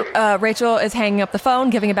 Okay, see you. Rachel is hanging up the phone,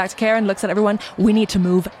 giving it back to Karen, looks at everyone. We need to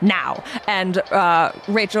move now. And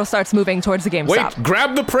Rachel starts moving towards the GameStop. Wait,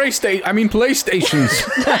 grab the PlayStations.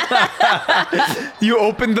 You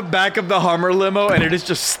open the back of the Hummer limo and it is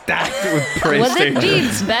just stacked with PlayStations. Would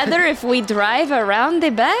it be better if we drive around the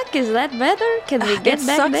back? Is that better? Can we get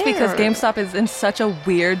back there? It sucks because GameStop is in such a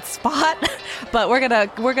weird spot, but we're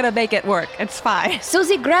gonna make it work. It's fine.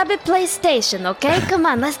 Susie, grab a PlayStation, okay? Come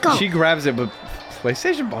on, let's go. She grabs it, but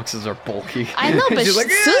PlayStation boxes are bulky. I know, but she's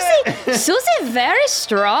like, Susie very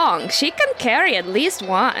strong. She can carry at least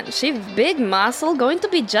one. She's big muscle, going to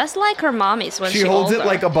be just like her mommy's when she holds older. it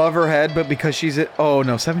like above her head, but because she's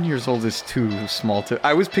 7 years old is too small to.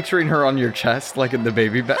 I was picturing her on your chest, like in the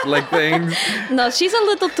baby like things. No, she's a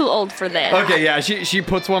little too old for that. Okay, yeah, she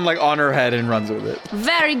puts one like on her head and runs with it.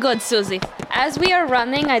 Very good, Susie. As we are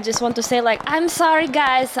running, I just want to say, I'm sorry,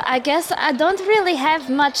 guys. I guess I don't really have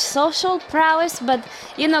much social prowess, but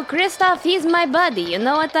Christoph, he's my buddy. You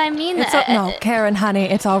know what I mean? No, Karen, honey,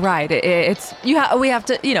 it's all right. We have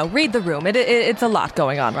to, read the room. It's a lot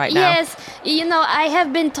going on right now. Yes, I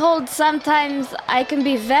have been told sometimes I can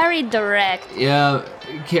be very direct. Yeah,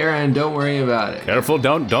 Karen, don't worry about it. Careful,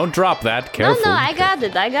 don't drop that. Careful. No, I got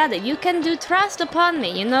it. You can do trust upon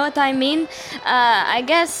me. You know what I mean? I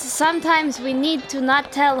guess sometimes we need to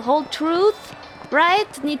not tell whole truth.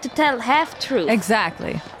 Right? Need to tell half truth.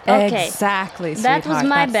 Exactly. Okay. Exactly. That was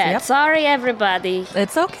my bad. Yep. Sorry, everybody.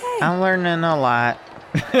 It's okay. I'm learning a lot.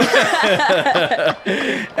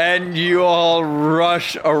 And you all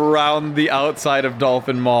rush around the outside of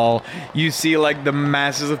Dolphin Mall. You see the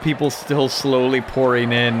masses of people still slowly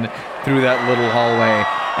pouring in through that little hallway.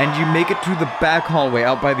 And you make it through the back hallway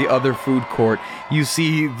out by the other food court. You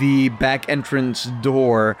see the back entrance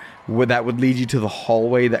door that would lead you to the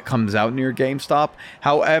hallway that comes out near GameStop.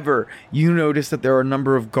 However, you notice that there are a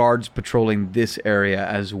number of guards patrolling this area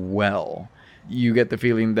as well. You get the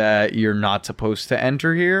feeling that you're not supposed to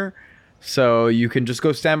enter here, so you can just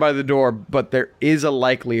go stand by the door, but there is a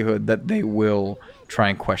likelihood that they will try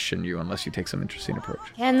and question you unless you take some interesting approach.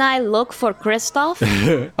 Can I look for Christoph?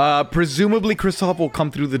 Presumably Christoph will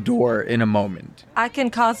come through the door in a moment. I can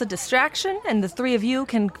cause a distraction, and the three of you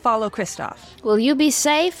can follow Christoph. Will you be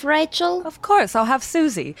safe, Rachel? Of course, I'll have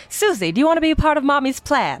Susie. Susie, do you want to be a part of Mommy's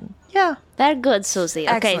plan? Yeah. Very good, Susie.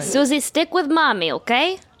 Okay, Excellent. Susie, stick with Mommy,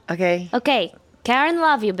 okay? Okay. Okay. Karen,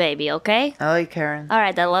 love you, baby, okay? I like Karen. All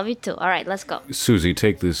right, I love you too. All right, let's go. Susie,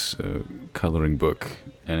 take this coloring book,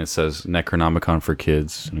 and it says Necronomicon for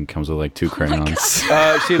Kids, and it comes with 2 crayons.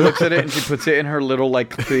 She looks at it and she puts it in her little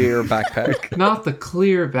clear backpack. Not the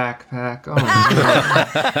clear backpack. Oh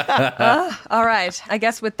my God. All right, I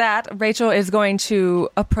guess with that, Rachel is going to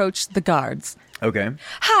approach the guards. Okay.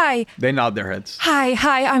 Hi. They nod their heads. Hi.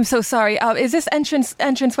 I'm so sorry. Is this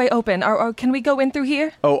entranceway open, or can we go in through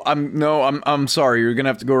here? Oh, I'm sorry. You're gonna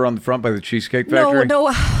have to go around the front by the Cheesecake Factory. No.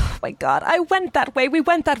 Oh my God, I went that way. We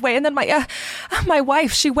went that way, and then my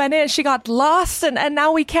wife, she went in. She got lost, and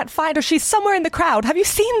now we can't find her. She's somewhere in the crowd. Have you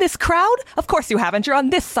seen this crowd? Of course you haven't. You're on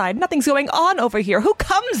this side. Nothing's going on over here. Who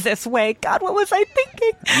comes this way? God, what was I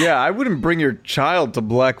thinking? Yeah, I wouldn't bring your child to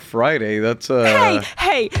Black Friday. That's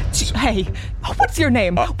Hey! What's your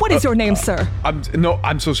name? What is your name, sir?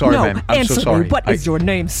 I'm so sorry, ma'am. I'm answer so sorry. me. What is your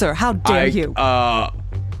name, sir? How dare you?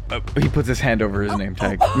 He puts his hand over his name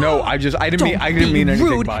tag. No, I didn't mean anything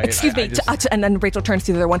rude. by it. Excuse me. And then Rachel turns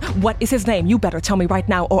to the other one. What is his name? You better tell me right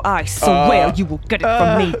now, or I swear you will get it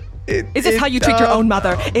from me. Is this how you treat your own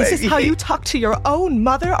mother? Is this how you talk to your own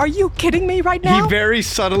mother? Are you kidding me right now? He very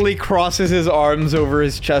subtly crosses his arms over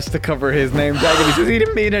his chest to cover his name tag, and he says he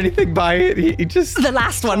didn't mean anything by it. He just... The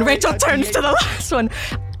last one. Rachel turns to the last one.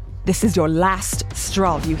 This is your last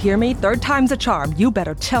straw, do you hear me? 3rd time's a charm. You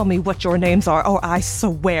better tell me what your names are, or I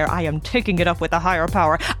swear I am taking it up with a higher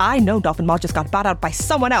power. I know Dolphin Maw just got bought out by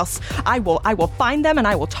someone else. I will find them and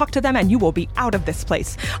I will talk to them and you will be out of this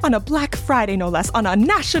place. On a Black Friday, no less, on a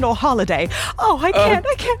national holiday. Oh, I can't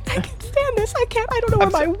stand this. I don't know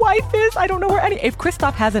where my wife is. I don't know where if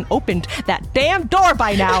Kristoff hasn't opened that damn door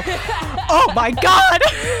by now. Oh my God.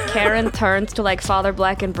 Karen turns to like Father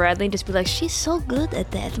Black and Bradley and just be like, she's so good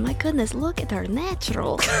at that. My goodness, look at her,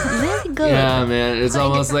 natural. Very good. Yeah, man, it's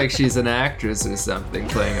almost like she's an actress or something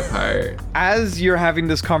playing a part. As you're having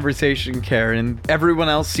this conversation, Karen, everyone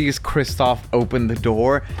else sees Kristoff open the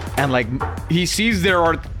door, and like he sees there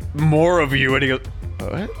are more of you, and he goes,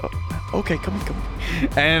 okay, come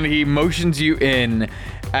on. And he motions you in.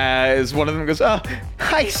 As one of them goes,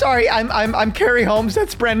 hi, sorry, I'm Carrie Holmes,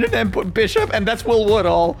 that's Brendan and Bishop, and that's Will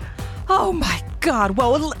Woodall. Oh my God!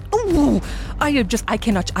 Well, I just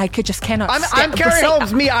cannot. I'm Carrie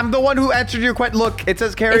Holmes. I'm the one who answered your question. Look, it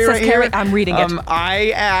says Carrie right here. I'm reading it.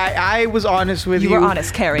 I was honest with you. You were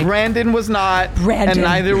honest, Carrie. Brandon was not. Brandon. And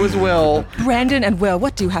neither was Will. Brandon and Will,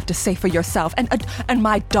 what do you have to say for yourself? And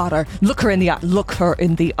my daughter, look her in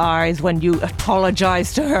the eyes when you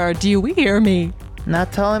apologize to her. Do you hear me?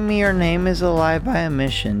 Not telling me your name is a lie by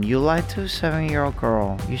omission. You lied to a 7-year-old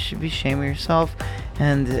girl. You should be ashamed of yourself.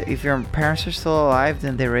 And if your parents are still alive,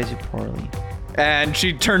 then they raised you poorly. And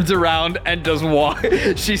she turns around and just walk.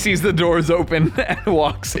 She sees the doors open and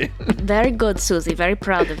walks in. Very good, Susie. Very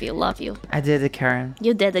proud of you. Love you. I did it, Karen.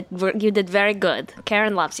 You did it. You did very good.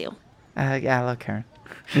 Karen loves you. Yeah, I love Karen.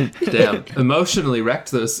 Damn, emotionally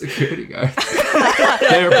wrecked those security guards.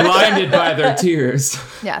 They're blinded by their tears.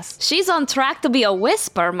 Yes. She's on track to be a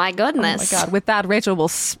whisper, my goodness. Oh my God. With that, Rachel will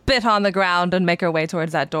spit on the ground and make her way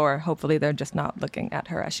towards that door. Hopefully they're just not looking at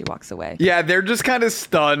her as she walks away. Yeah, they're just kind of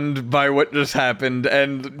stunned by what just happened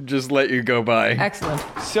and just let you go by. Excellent.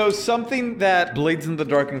 So something that Blades in the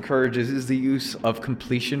Dark encourages is the use of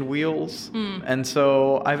completion wheels. And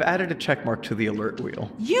so I've added a check mark to the alert wheel.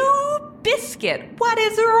 You biscuit. What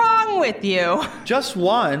is wrong with you? Just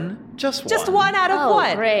one. Just one out of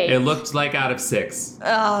what? Great. It looked like out of 6.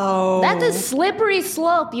 Oh. That is slippery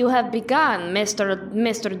slope you have begun,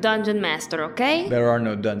 Mr. Dungeon Master, okay? There are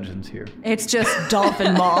no dungeons here. It's just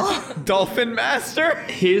Dolphin Mall. Dolphin Master?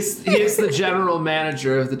 He's the general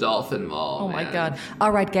manager of the Dolphin Mall. Oh my God.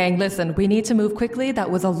 All right, gang, listen, we need to move quickly. That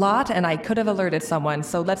was a lot, and I could have alerted someone,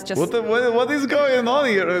 so let's just... What is going on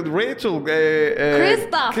here? Rachel,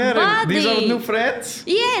 Kristoff, Karen, buddy. these are new friends?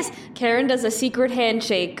 Yes. Karen does a secret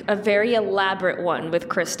handshake, a very elaborate one with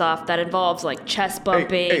Kristoff that involves like chest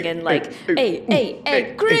bumping and like, hey,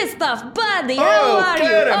 Kristoff, buddy, how are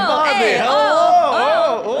Karen, you? buddy,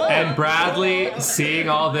 hello. And Bradley, seeing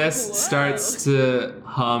all this, starts to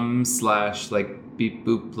hum / like beep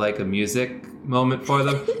boop like a music moment for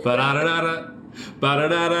them. Ba-da-da-da-da.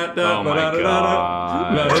 Oh my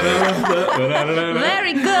God.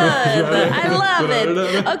 Very good. I love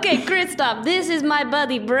it. Okay, Kristoff, this is my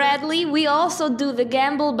buddy Bradley. We also do the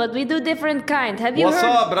gamble, but we do different kind. Have you What's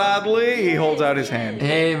heard? up, Bradley? He holds out his hand.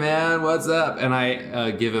 Hey man, what's up? And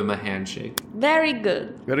I give him a handshake. Very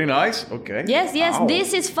good. Very nice. Okay. Yes. Ow.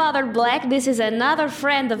 This is Father Black. This is another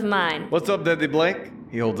friend of mine. What's up, Daddy Blake?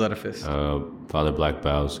 He holds out a fist. Father Black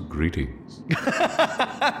bows, greetings.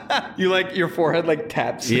 You like your forehead like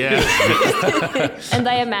taps. Yeah. And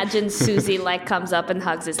I imagine Susie like comes up and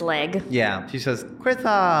hugs his leg. Yeah. She says,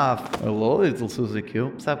 Kristoff. Hello, little Susie Q.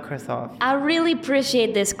 What's up, Kristoff? I really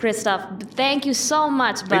appreciate this, Kristoff. Thank you so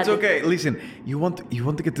much, buddy. It's okay. Listen, you want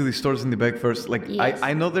to get to the stores in the back first. Like Yes.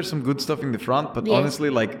 I know there's some good stuff in the front, but Yes. honestly,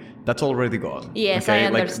 like that's already gone. Yes, okay? I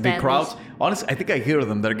Like understand the crowds. this. Honestly, I think I hear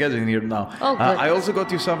them. They're getting here now. Oh, good. I also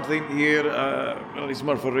got you something here. Well, it's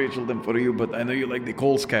more for Rachel than for you, but I know you like the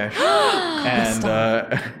Kohl's Cash. And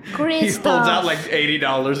he holds out like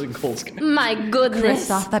 $80 in Kohl's Cash. My goodness.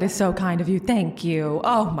 Kristoff, that is so kind of you. Thank you.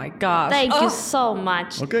 Oh my gosh. Thank you so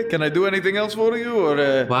much. Okay, can I do anything else for you?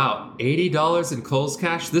 Or Wow, $80 in Kohl's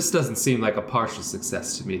Cash? This doesn't seem like a partial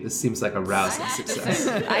success to me. This seems like a rousing success.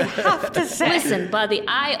 I have to say. Listen, buddy,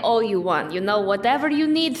 I owe you one. You know, whatever you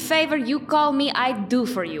need, favor, you call me, I do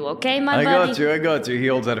for you, okay, my I buddy? got you. He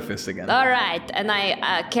holds out a fist again. All right. right.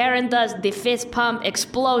 And Karen does the fist pump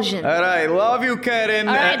explosion. All right, love you, Karen.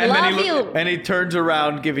 All right, and love then you. And he turns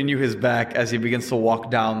around, giving you his back as he begins to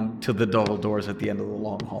walk down to the double doors at the end of the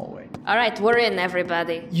long hallway. All right, we're in,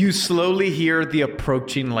 everybody. You slowly hear the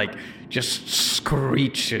approaching, just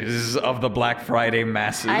screeches of the Black Friday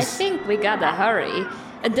masses. I think we gotta hurry.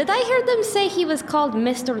 Did I hear them say he was called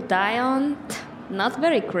Mr. Dion? Not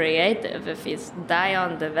very creative if he's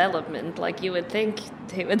Dion Development. You would think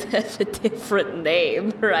they would have a different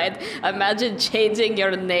name, right? Imagine changing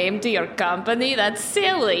your name to your company. That's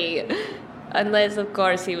silly. Unless, of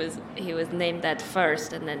course, he was named that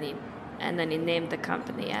first, and then he named the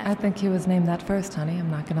company after. I think he was named that first, honey.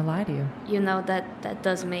 I'm not gonna lie to you. You know, that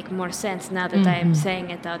does make more sense now that I'm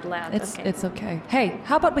saying it out loud. It's okay. Hey,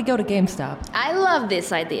 how about we go to GameStop? I love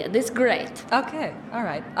this idea. This is great. Okay, all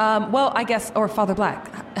right. Well, I guess, or Father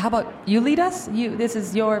Black, how about you lead us? This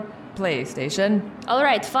is your PlayStation. All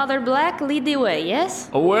right, Father Black, lead the way, yes?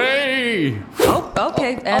 Away! Oh,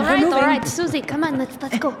 okay. And all right, Susie, come on, let's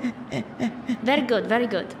go. Very good, very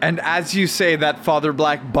good. And as you say that, Father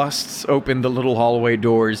Black busts open the little hallway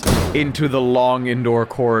doors into the long indoor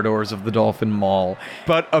corridors of the Dolphin Mall.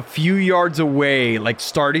 But a few yards away,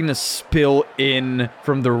 starting to spill in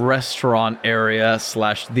from the restaurant area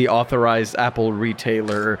 / the authorized Apple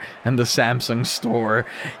retailer and the Samsung store,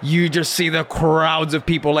 you just see the crowds of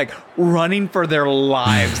people running for their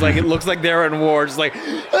lives. It looks like they're in war, just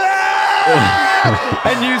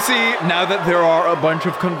and you see, now that there are a bunch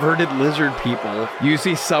of converted lizard people, you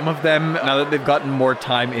see some of them, now that they've gotten more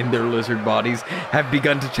time in their lizard bodies, have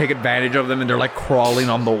begun to take advantage of them, and they're crawling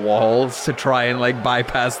on the walls to try and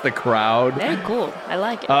bypass the crowd. Very cool. I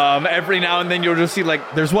like it. Every now and then you'll just see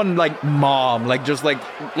there's one mom,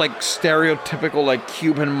 stereotypical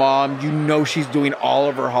Cuban mom. You know she's doing all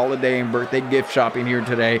of her holiday and birthday gift shopping here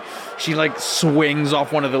today. She swings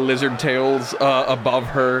off one of the lizard tails above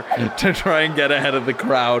her to try and get ahead of the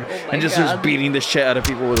crowd, and just starts beating the shit out of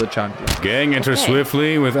people with a chancla. Gang, enter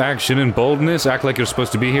swiftly with action and boldness. Act like you're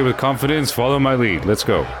supposed to be here with confidence. Follow my lead. Let's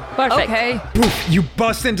go. Perfect. Okay. Poof, you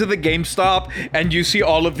bust into the GameStop, and you see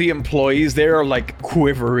all of the employees there are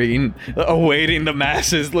quivering, awaiting the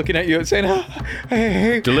masses, looking at you and saying,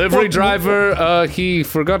 hey. Delivery driver, he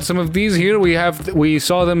forgot some of these here. We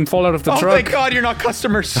saw them fall out of the truck. Oh, thank God you're not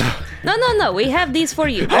customers. No, we have these for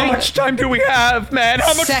you. How much time do we have, man?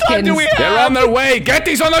 How much time do we have? They're on their way. Get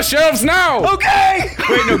these on the shelves now. Okay.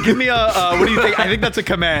 Wait, no, give me a, what do you think? I think that's a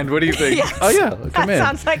command. What do you think? Yes. Oh, yeah, That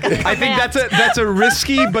sounds like a command. I think that's a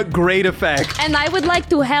risky but great effect. And I would like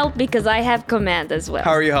to help because I have command as well.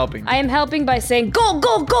 How are you helping? I am helping by saying, go,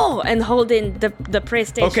 go, go, and holding the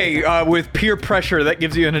PlayStation. Okay, with peer pressure, that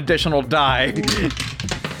gives you an additional die.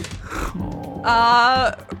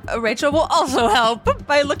 Rachel will also help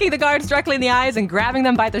by looking the guards directly in the eyes and grabbing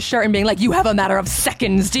them by the shirt and being like, you have a matter of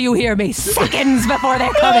seconds. Do you hear me? Seconds before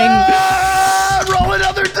they're coming. Roll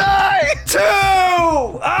another die. 2!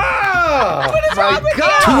 What is wrong with you?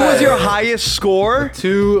 2 was your highest score?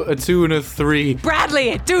 2, a 2, and a 3.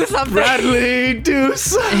 Bradley, do something. Bradley, do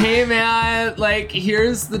something. Hey man,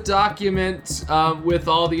 here's the document with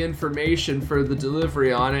all the information for the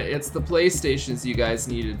delivery on it. It's the PlayStations you guys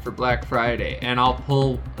needed for Black Friday, and I'll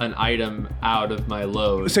pull an item out of my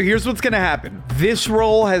load. So here's what's gonna happen. This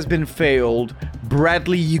roll has been failed.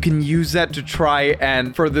 Bradley, you can use that to try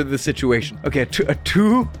and further the situation. Okay, a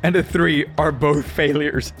 2 and a 3 are both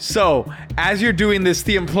failures. So, as you're doing this,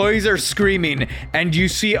 the employees are screaming, and you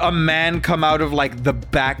see a man come out of the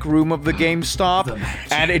back room of the GameStop,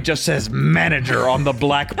 and it just says manager on the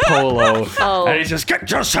black polo. And he says,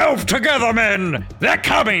 get yourself together, men! They're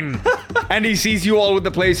coming! And he sees you all with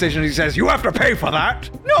the PlayStation, he says, you have to pay for that!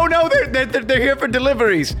 No, they're here for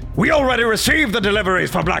deliveries. We already received the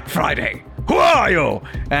deliveries for Black Friday. Who are you?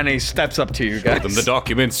 And he steps up to you guys. Show them the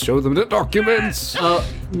documents. Show them the documents. Oh,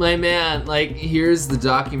 my man, here's the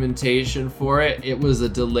documentation for it. It was a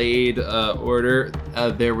delayed order.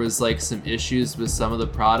 There was some issues with some of the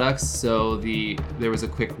products, so there was a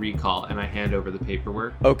quick recall, and I hand over the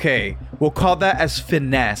paperwork. Okay, we'll call that as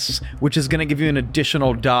finesse, which is gonna give you an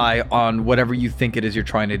additional die on whatever you think it is you're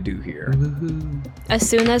trying to do here. As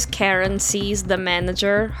soon as Karen sees the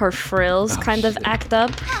manager, her frills kind of act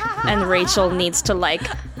up, and Rachel needs to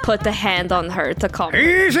put a hand on her to calm her.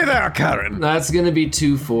 Easy there, Karen. That's gonna be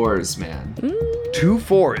 2 4s, man. 2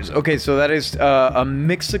 4s. Okay, so that is a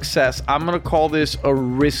mixed success. I'm gonna call this a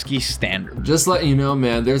risky standard. Just let you know,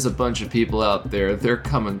 man, there's a bunch of people out there. They're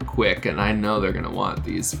coming quick, and I know they're gonna want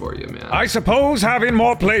these for you, man. I suppose having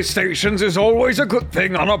more PlayStations is always a good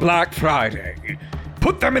thing on a Black Friday.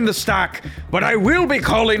 put them in the stack, but I will be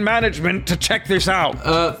calling management to check this out.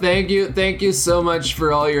 Thank you so much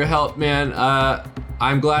for all your help, man.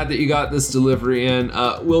 I'm glad that you got this delivery in.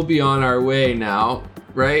 We'll be on our way now,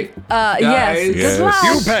 right? Yes. Yes.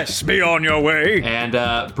 You best be on your way. And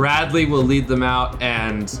Bradley will lead them out,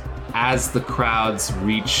 and as the crowds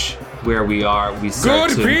reach where we are, we start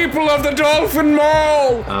Good to... people of the Dolphin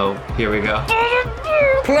Mall! Oh, here we go.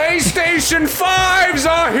 PlayStation 5s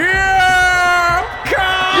are here!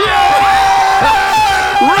 Come!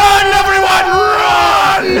 Run, everyone,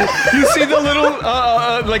 run! You see the little,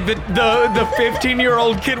 like the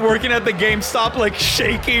 15-year-old kid working at the GameStop, like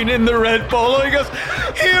shaking in the red polo. He goes,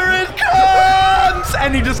 "Here it comes!"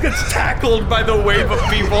 And he just gets tackled by the wave of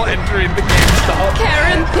people entering the GameStop.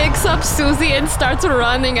 Karen picks up Susie and starts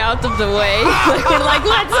running out of the way. We're like,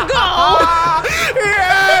 let's go!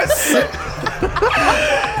 Yes!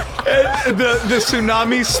 And the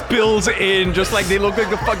tsunami spills in, just like they look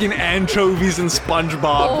like the fucking anchovies in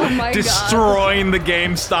SpongeBob, Oh my destroying the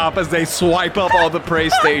GameStop as they swipe up all the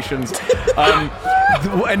PlayStations.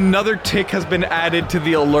 Another tick has been added to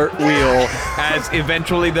the alert wheel, as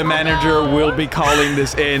eventually the manager will be calling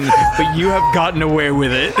this in, but you have gotten away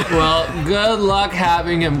with it. Well, good luck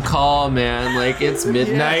having him call, man. Like, it's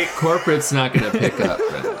midnight. Corporate's not gonna pick up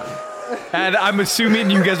right now. And I'm assuming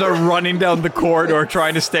you guys are running down the corridor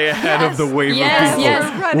trying to stay ahead of the wave of people.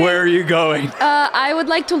 Yes. Where are you going? I would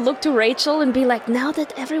like to look to Rachel and be like, now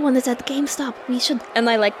that everyone is at GameStop, we should... And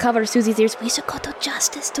I like cover Susie's ears. We should go to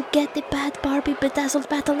Justice to get the bad Barbie bedazzled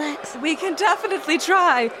battle axe. We can definitely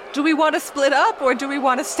try. Do we want to split up or do we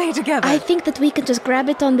want to stay together? I think that we can just grab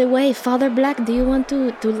it on the way. Father Black, do you want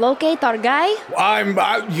to locate our guy?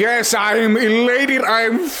 Yes, I am elated. I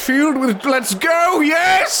am filled with, let's go,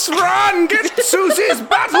 yes, run, get Susie's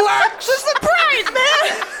battle axe. Surprise,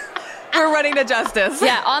 man! We're running to Justice.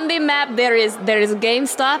 Yeah, on the map there is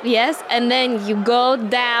GameStop, yes, and then you go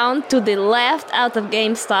down to the left out of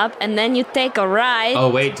GameStop, and then you take a right. Oh,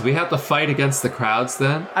 wait, do we have to fight against the crowds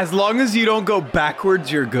then? As long as you don't go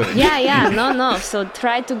backwards, you're good. Yeah, no. So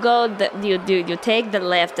try to go. You take the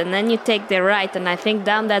left, and then you take the right, and I think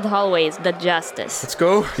down that hallway is the Justice. Let's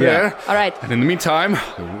go there. All right. And in the meantime,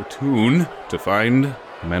 we'll tune to find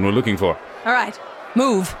the man we're looking for. All right.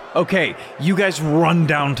 Move. Okay, you guys run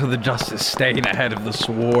down to the Justice, staying ahead of the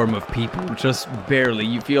swarm of people, just barely.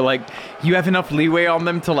 You feel like you have enough leeway on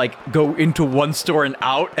them to, like, go into one store and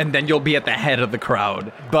out, and then you'll be at the head of the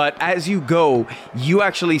crowd. But as you go, you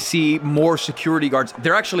actually see more security guards.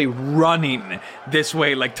 They're actually running this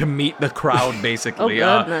way, like, to meet the crowd, basically.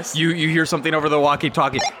 Oh, goodness. You hear something over the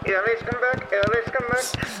walkie-talkie. Let's come back. Let's come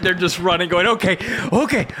back. They're just running, going, okay.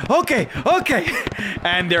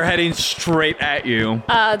 And they're heading straight at you.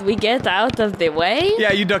 We get out of the way?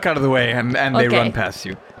 Yeah, you duck out of the way, and they Okay. run past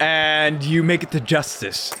you. And you make it to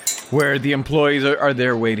Justice, where the employees are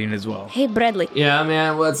there waiting as well. Hey, Bradley. Yeah,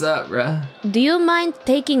 man, what's up, bruh? Do you mind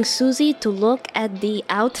taking Susie to look at the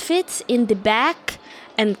outfits in the back?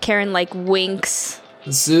 And Karen, like, winks.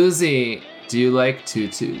 Susie, do you like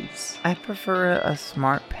tutus? I prefer a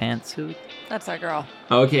smart pantsuit. That's our girl.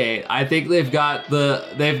 Okay, I think they've got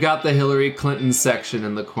the Hillary Clinton section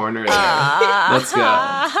in the corner there. Let's go.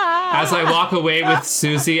 As I walk away with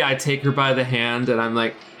Susie, I take her by the hand and I'm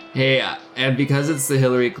like, hey, and because it's the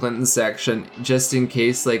Hillary Clinton section, just in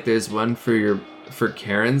case like there's one for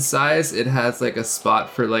Karen's size, it has like a spot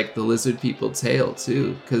for like the lizard people tail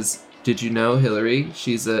too. Cause did you know Hillary?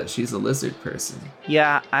 She's a lizard person.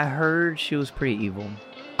 Yeah, I heard she was pretty evil.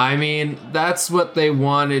 I mean, that's what they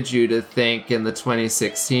wanted you to think in the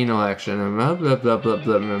 2016 election. Blah, blah, blah, blah,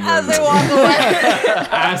 blah, blah, As they walk away.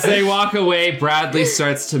 As they walk away, Bradley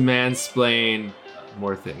starts to mansplain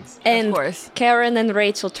more things. And Of course. Karen and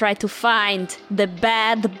Rachel try to find the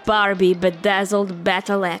bad Barbie bedazzled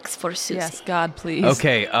battle axe for Susie. Yes, God, please.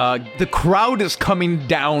 Okay, the crowd is coming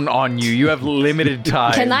down on you. You have limited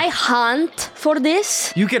time. Can I hunt for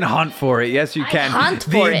this? You can hunt for it. Yes, you can. hunt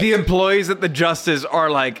for it. The employees at the Justice are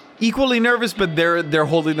like equally nervous, but they're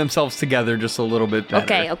holding themselves together just a little bit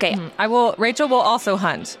better. Okay. Rachel will also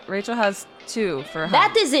hunt. Rachel has 2 for hunt.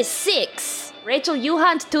 That is a 6. Rachel, you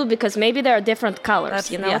hunt too because maybe there are different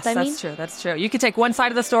colors. You know what I mean? That's true. You can take one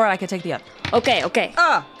side of the store, I can take the other. Okay.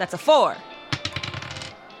 That's a 4.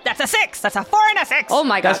 That's a 6. That's a 4 and a 6. Oh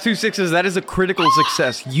my god. That's 2 6s. That is a critical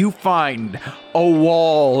success. You find a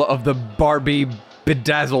wall of the Barbie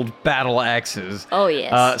bedazzled battle axes. Oh,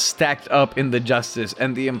 yes. Stacked up in the Justice,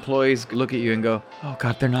 and the employees look at you and go, "Oh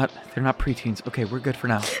God, they're not preteens. Okay, we're good for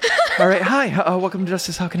now." All right, hi, welcome to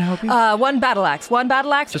Justice. How can I help you? One battle axe.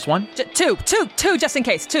 Just one? Two, just in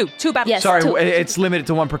case. Two battle. Yes. Sorry, two. it's limited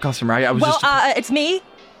to one per customer. I was Well, just. it's me,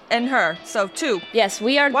 and her. So 2. Yes,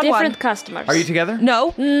 we are One, different one. customers. Are you together?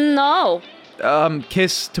 No. No.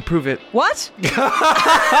 Kiss to prove it. What?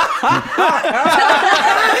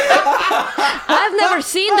 I've never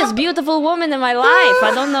seen this beautiful woman in my life.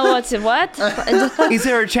 I don't know what. Is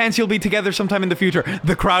there a chance you'll be together sometime in the future?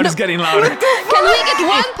 The crowd is getting louder. Can we get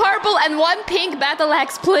 1 purple and 1 pink battle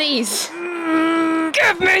axe, please?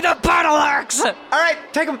 Give me the battle axe! All right,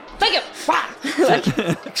 take him. Thank you.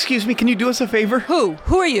 Excuse me, can you do us a favor? Who?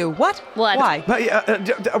 Who are you? What? What? Why?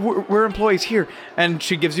 We're employees here, and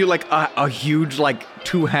she gives you like a huge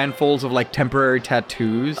 2 handfuls of temporary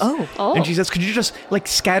tattoos. Oh. And she says, could you just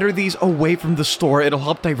scatter these away from the store? It'll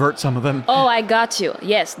help divert some of them. Oh, I got you.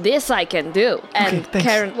 Yes, this I can do. And thanks.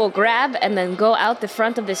 Karen will grab and then go out the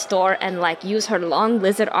front of the store and use her long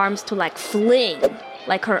lizard arms to fling.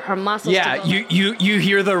 Her muscles. Yeah, to go. you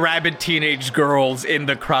hear the rabid teenage girls in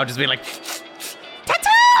the crowd just being like,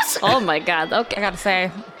 tattoos! Oh my god, okay. I gotta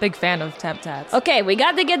say, big fan of temp tats. Okay, we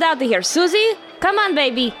got to get out of here. Susie, come on,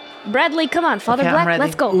 baby. Bradley, come on. Father Okay, I'm Black, ready.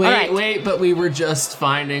 let's go. Wait, All right. wait, but we were just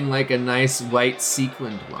finding a nice white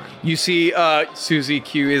sequined one. You see Susie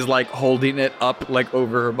Q is holding it up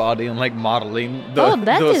over her body and modeling the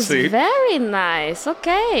That is suit. very nice.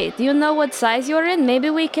 Okay. Do you know what size you're in?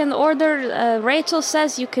 Maybe we can order. Rachel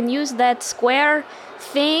says you can use that square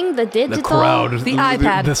thing, the digital. The crowd. The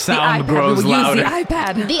iPad. The sound iPad. grows We will louder. use the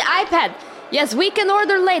iPad. The iPad. Yes, we can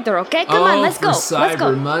order later, okay? Come on, let's go. For Let's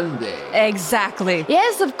go. Cyber Monday. Exactly.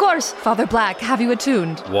 Yes, of course. Father Black, have you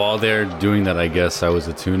attuned? While they're doing that, I guess I was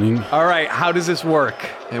attuning. All right, how does this work?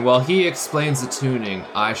 And while he explains the tuning,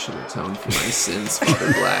 I shall atone for my sins,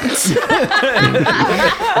 Father Black.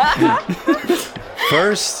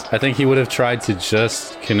 First, I think he would have tried to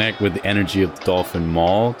just connect with the energy of Dolphin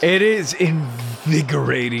Maul. It is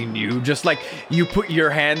invigorating you. Just you put your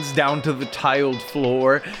hands down to the tiled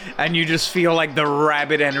floor and you just feel the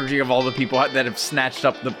rabid energy of all the people that have snatched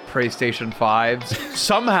up the PlayStation 5s.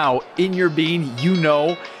 Somehow, in your being, you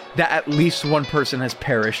know that at least one person has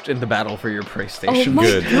perished in the battle for your PlayStation. Oh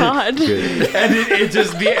my god. Good. And it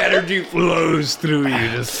just, the energy flows through you.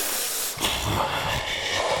 Just.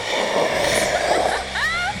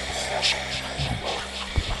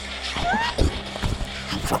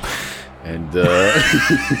 And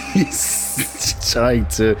he's trying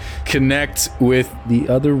to connect with the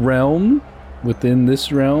other realm within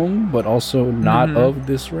this realm, but also not of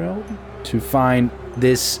this realm, to find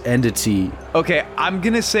this entity. Okay, I'm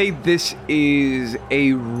gonna say this is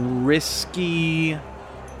a risky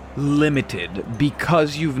limited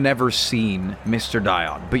because you've never seen Mr.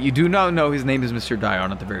 Dion, but you do not know his name is Mr.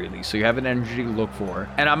 Dion at the very least, so you have an energy to look for.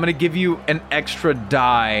 And I'm gonna give you an extra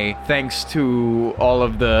die thanks to all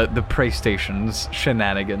of the PlayStation's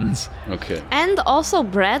shenanigans. Okay. And also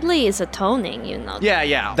Bradley is atoning, you know.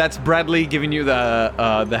 Yeah. That's Bradley giving you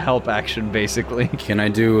the help action, basically. Can I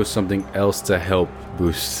do something else to help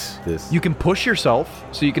boost this? You can push yourself,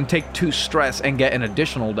 so you can take 2 stress and get an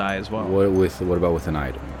additional die as well. What about with an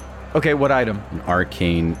item? Okay, what item? An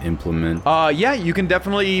arcane implement. Yeah, you can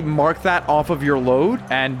definitely mark that off of your load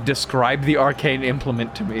and describe the arcane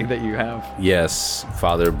implement to me that you have. Yes,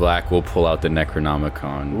 Father Black will pull out the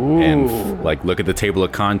Necronomicon and look at the table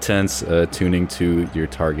of contents, tuning to your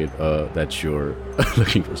target that you're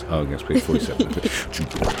looking for. Oh, yes, page 47.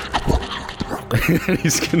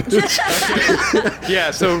 He's gonna.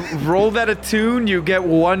 Yeah, so roll that attune. You get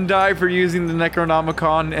 1 die for using the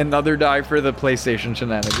Necronomicon, and another die for the PlayStation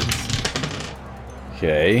shenanigans.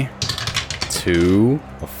 Okay. 2,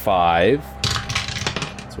 a 5.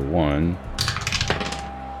 It's a 1.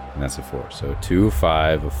 And that's a 4. So 2,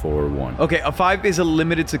 5, a 4, 1. Okay, a 5 is a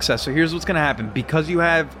limited success. So here's what's gonna happen. Because you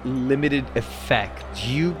have limited effect,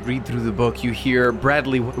 you read through the book, you hear,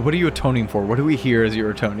 Bradley, what are you atoning for? What do we hear as you're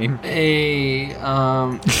atoning? A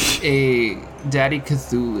Daddy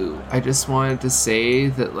Cthulhu. I just wanted to say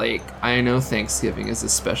that, I know Thanksgiving is a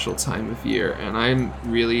special time of year, and I'm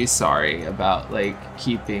really sorry about,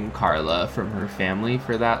 keeping Carla from her family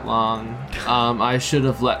for that long. I should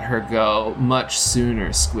have let her go much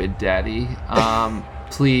sooner, Squid Daddy.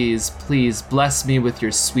 Please bless me with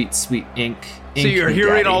your sweet, sweet ink. So you're me,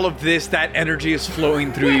 hearing Daddy. all of this, that energy is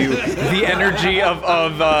flowing through you. The energy of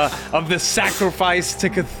the sacrifice to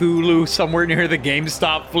Cthulhu somewhere near the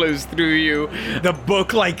GameStop flows through you. The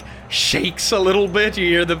book shakes a little bit. You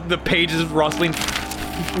hear the pages rustling.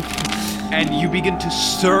 And you begin to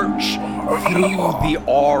search through the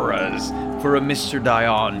auras for a Mr.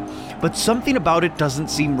 Dion. But something about it doesn't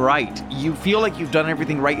seem right. You feel like you've done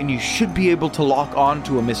everything right and you should be able to lock on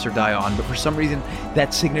to a Mr. Dion, but for some reason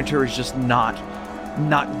that signature is just not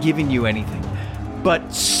giving you anything.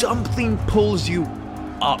 But something pulls you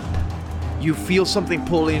up you feel something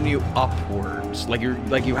pulling you upwards, like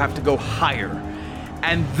you have to go higher.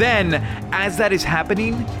 And then, as that is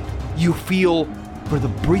happening, you feel, for the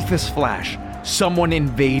briefest flash, someone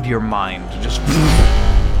invade your mind. Just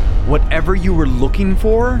whatever you were looking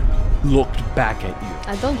for looked back at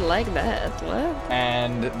you. I don't like that. What?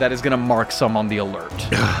 And that is gonna mark some on the alert.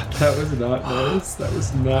 That was not nice. That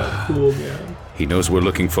was not cool, man. He knows we're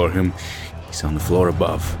looking for him. He's on the floor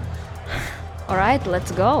above. All right,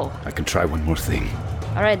 let's go. I can try one more thing.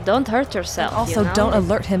 All right, don't hurt yourself. Also, don't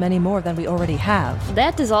alert him any more than we already have.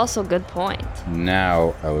 That is also a good point.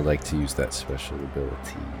 Now, I would like to use that special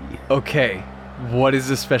ability. Okay, what is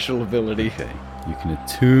the special ability? Okay. You can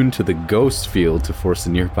attune to the ghost field to force a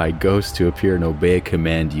nearby ghost to appear and obey a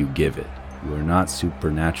command you give it. You are not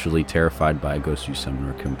supernaturally terrified by a ghost you summon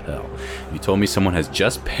or compel. You told me someone has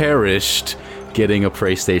just perished getting a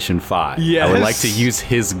PlayStation 5. Yes. I would like to use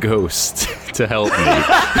his ghost to help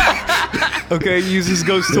me. Okay, use his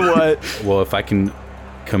ghost to what? Well, if I can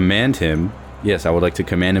command him, yes, I would like to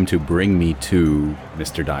command him to bring me to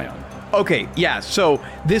Mr. Dion. Okay, yeah, so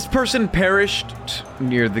this person perished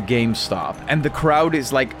near the GameStop, and the crowd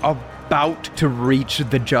is like about to reach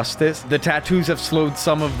the justice. The tattoos have slowed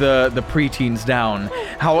some of the preteens down.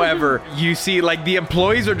 However, you see, like, the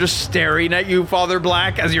employees are just staring at you, Father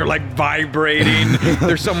Black, as you're, like, vibrating.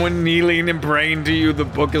 There's someone kneeling and praying to you. The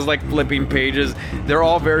book is, like, flipping pages. They're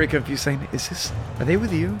all very confused, saying, are they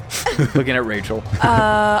with you? Looking at Rachel.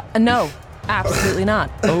 No. Absolutely not.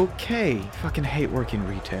 Okay. Fucking hate working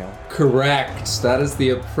retail. Correct. That is the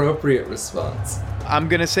appropriate response. I'm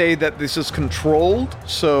going to say that this is controlled,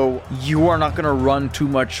 so you are not going to run too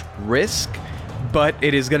much risk, but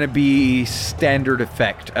it is going to be standard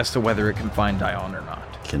effect as to whether it can find Dion or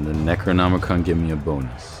not. Can the Necronomicon give me a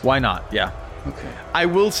bonus? Why not? Yeah. Okay. I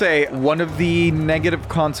will say one of the negative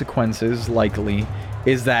consequences, likely,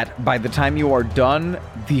 is that by the time you are done,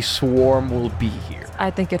 the swarm will be here. I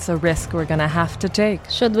think it's a risk we're gonna have to take.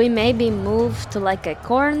 Should we maybe move to like a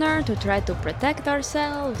corner to try to protect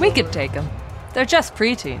ourselves? We could take them. They're just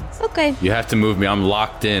preteens. Okay. You have to move me. I'm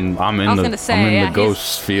locked in. I'm in the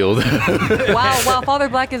ghost field. While Father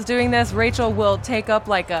Black is doing this, Rachel will take up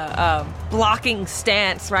like a blocking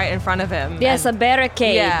stance right in front of him. Yes, a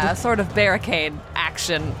barricade. Yeah, a sort of barricade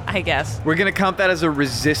action, I guess. We're gonna count that as a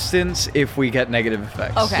resistance if we get negative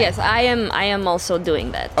effects. Okay. Yes, I am also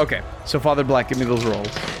doing that. Okay, so Father Black, give me those rolls.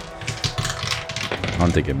 I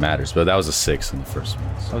don't think it matters, but that was a 6 in the first one.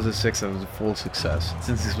 That was a 6, that was a full success.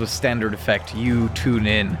 Since this was standard effect, you tune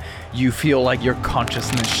in. You feel like your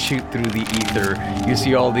consciousness shoot through the ether. You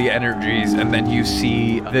see all the energies, and then you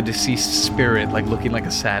see the deceased spirit, like looking like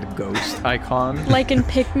a sad ghost icon. Like in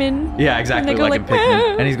Pikmin? Yeah, exactly, like in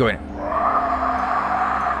Pikmin. And he's going...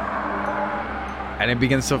 And it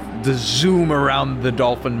begins to zoom around the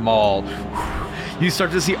Dolphin Mall. You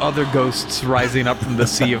start to see other ghosts rising up from the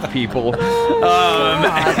sea of people.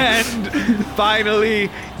 And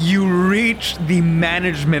finally, you reach the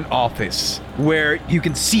management office where you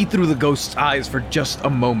can see through the ghost's eyes for just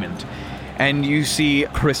a moment. And you see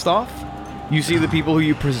Kristoff. You see the people who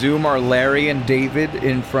you presume are Larry and David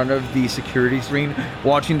in front of the security screen,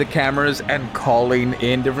 watching the cameras and calling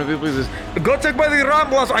in different people. He says, "Go check by the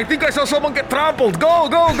Ramblas. I think I saw someone get trampled. Go,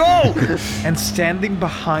 go, go." And standing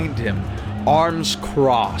behind him, arms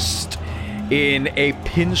crossed, in a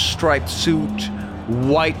pinstripe suit,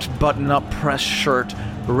 white button-up press shirt,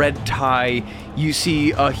 red tie, you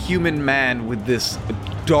see a human man with this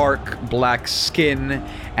dark black skin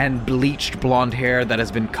and bleached blonde hair that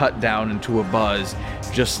has been cut down into a buzz,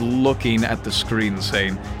 just looking at the screen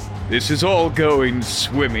saying, "This is all going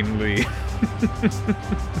swimmingly.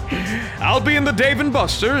 I'll be in the Dave &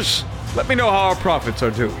 Buster's. Let me know how our profits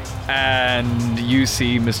are doing." And you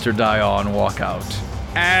see Mr. Dion walk out.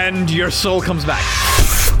 And your soul comes back.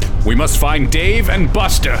 We must find Dave and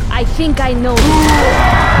Buster. I think I know.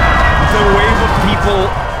 The wave of people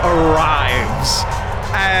arrives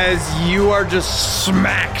as you are just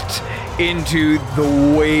smacked into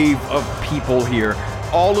the wave of people here.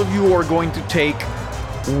 All of you are going to take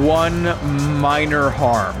one minor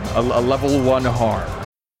harm, a level 1 harm.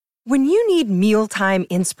 When you need mealtime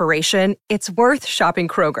inspiration, it's worth shopping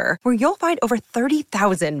Kroger, where you'll find over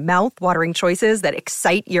 30,000 mouth-watering choices that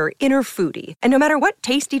excite your inner foodie. And no matter what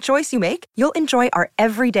tasty choice you make, you'll enjoy our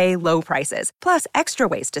everyday low prices, plus extra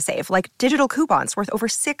ways to save, like digital coupons worth over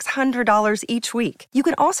 $600 each week. You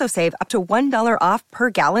can also save up to $1 off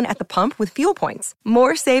per gallon at the pump with fuel points.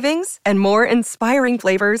 More savings and more inspiring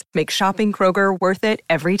flavors make shopping Kroger worth it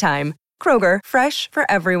every time. Kroger, fresh for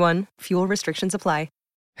everyone. Fuel restrictions apply.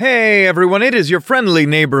 Hey everyone, it is your friendly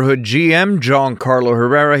neighborhood GM, Giancarlo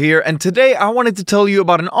Herrera here, and today I wanted to tell you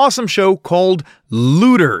about an awesome show called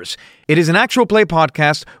Looters. It is an actual play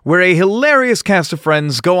podcast where a hilarious cast of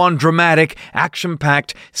friends go on dramatic,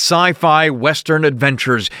 action-packed, sci-fi western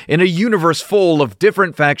adventures in a universe full of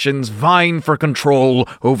different factions vying for control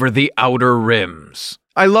over the Outer Rims.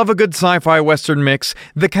 I love a good sci-fi western mix,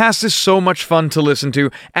 the cast is so much fun to listen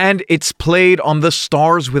to, and it's played on the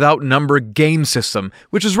Stars Without Number game system,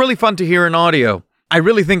 which is really fun to hear in audio. I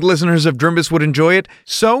really think listeners of Drimbus would enjoy it,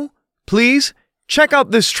 so please check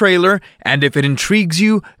out this trailer, and if it intrigues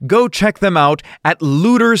you, go check them out at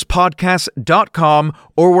looterspodcast.com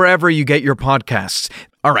or wherever you get your podcasts.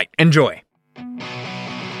 All right, enjoy.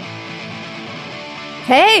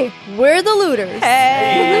 Hey, we're the Looters.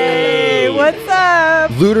 Hey, what's up?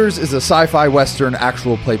 Looters is a sci-fi western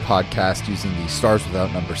actual play podcast using the Stars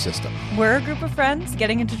Without Number system. We're a group of friends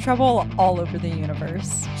getting into trouble all over the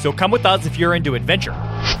universe. So come with us if you're into adventure.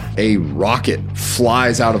 A rocket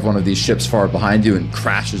flies out of one of these ships far behind you and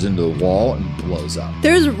crashes into the wall and blows up.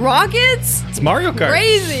 There's rockets? It's Mario Kart.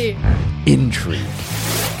 Crazy. Intrigue.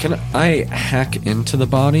 Can I hack into the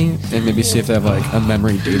body and maybe see if they have like a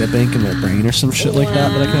memory data bank in their brain or some shit like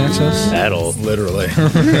that I can access? That'll literally.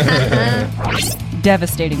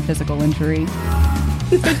 Devastating physical injury.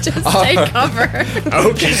 Just take cover.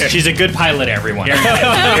 Okay. She's a good pilot, everyone.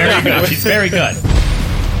 Very good. She's very good.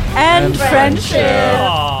 And friendship.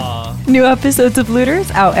 Aww. New episodes of Looters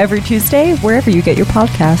out every Tuesday, wherever you get your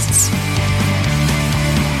podcasts.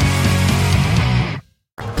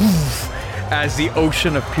 As the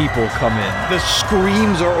ocean of people come in, the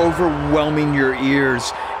screams are overwhelming your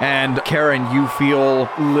ears, and Karen, you feel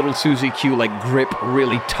little Susie Q like grip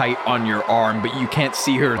really tight on your arm, but you can't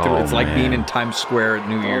see her through. It's like being in Times Square at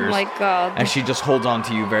New Year's. Oh my god. And she just holds on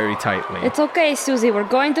to you very tightly. It's okay, Susie. We're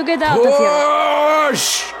going to get out of here.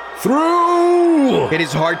 Push through! It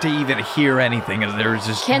is hard to even hear anything as there's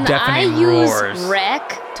just Can I deafening use roars.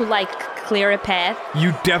 wreck to clear a path?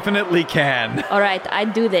 You definitely can. Alright, I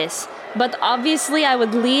do this. But obviously I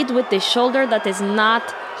would lead with the shoulder that is not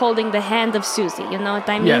holding the hand of Susie. You know what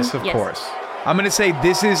I mean? Yes, of course. I'm going to say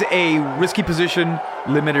this is a risky position,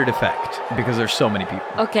 limited effect, because there's so many people.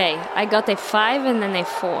 Okay, I got a 5 and then a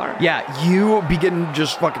 4. Yeah, you begin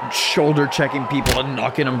just fucking shoulder checking people and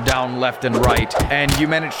knocking them down left and right, and you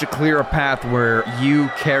manage to clear a path where you,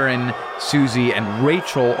 Karen, Susie, and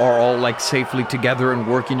Rachel are all safely together and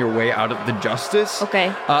working your way out of the Justice.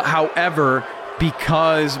 Okay. However,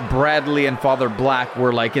 because Bradley and Father Black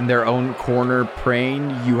were in their own corner praying,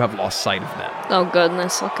 you have lost sight of them. Oh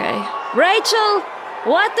goodness, okay. Rachel,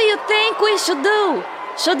 what do you think we should do?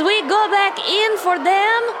 Should we go back in for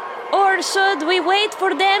them? Or should we wait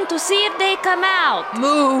for them to see if they come out?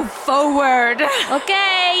 Move forward.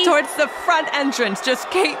 Okay. Towards the front entrance. Just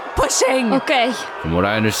keep pushing. Okay. From what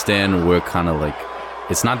I understand, we're kind of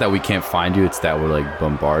it's not that we can't find you, it's that we're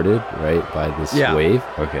bombarded, right, by this wave.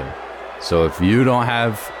 Okay. So if you don't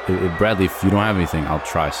have, Bradley, if you don't have anything, I'll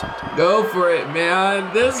try something. Go for it,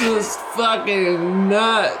 man. This is fucking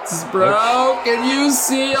nuts, bro. Can you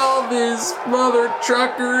see all these mother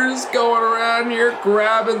truckers going around here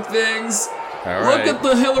grabbing things? All right. Look at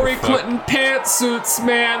the Hillary Clinton pantsuits,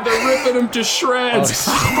 man. They're ripping them to shreds.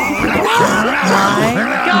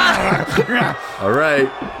 All right.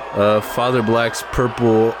 Father Black's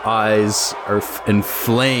purple eyes are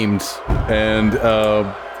inflamed, and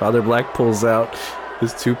Father Black pulls out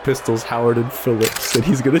his 2 pistols, Howard and Phillips, and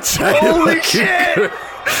he's gonna try to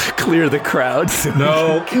clear the crowd.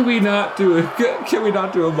 No, can we not do it? Can we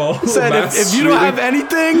not do a ball? Said if you don't have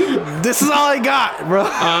anything, this is all I got, bro.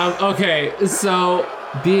 Okay, so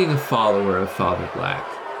being a follower of Father Black,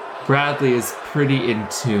 Bradley is pretty in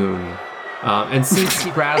tune, and since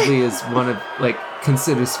Bradley is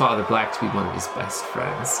considers Father Black to be one of his best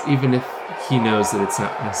friends, even if he knows that it's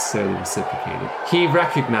not necessarily reciprocated. He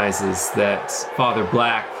recognizes that Father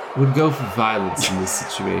Black would go for violence in this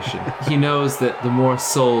situation. He knows that the more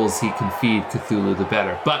souls he can feed Cthulhu, the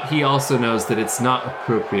better. But he also knows that it's not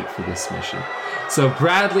appropriate for this mission. So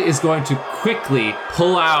Bradley is going to quickly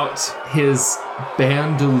pull out his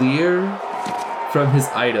bandolier from his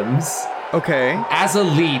items. Okay. As a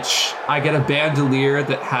leech, I get a bandolier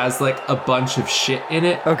that has a bunch of shit in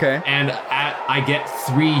it. Okay. And I get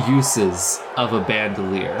 3 uses of a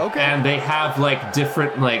bandolier. Okay. And they have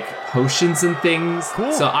different potions and things.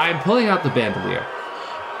 Cool. So I'm pulling out the bandolier,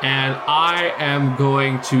 and I am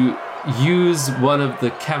going to use one of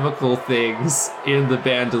the chemical things in the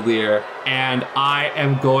bandolier, and I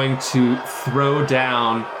am going to throw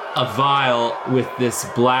down a vial with this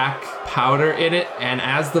black powder in it, and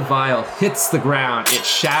as the vial hits the ground, it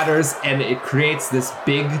shatters and it creates this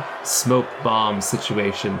big smoke bomb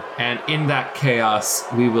situation. And in that chaos,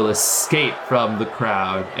 we will escape from the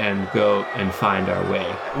crowd and go and find our way.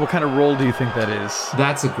 What kind of roll do you think that is?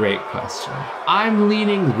 That's a great question. I'm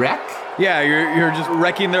leaning wreck. Yeah, you're just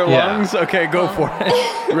wrecking their lungs? Okay, go for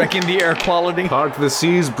it. Wrecking the air quality. Park the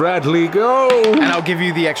seas, Bradley, go! And I'll give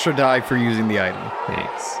you the extra die for using the item.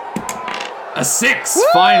 Thanks. A 6! Woo!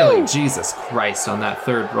 Finally! Jesus Christ, on that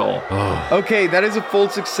third roll. Okay, that is a full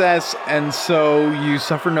success, and so you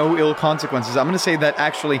suffer no ill consequences. I'm going to say that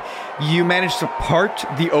actually you managed to part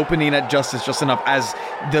the opening at Justice just enough as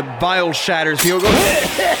the vial shatters. People go,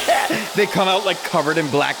 they come out like covered in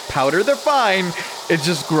black powder. They're fine. It's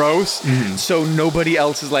just gross. So nobody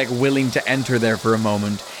else is like willing to enter there for a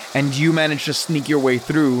moment. And you manage to sneak your way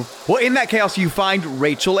through. Well, in that chaos, you find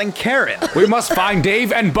Rachel and Karen. We must find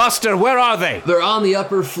Dave and Buster. Where are they? They're on the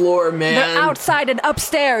upper floor, man. They're outside and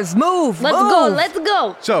upstairs. Move. Let's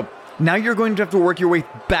go. So now you're going to have to work your way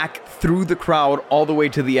back through the crowd all the way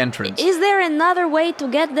to the entrance. Is there another way to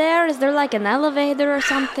get there? Is there like an elevator or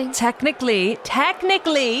something? Technically,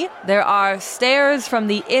 there are stairs from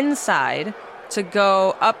the inside to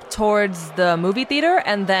go up towards the movie theater,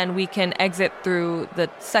 and then we can exit through the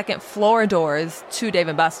second floor doors to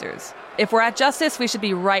Dave & Buster's. If we're at Justice, we should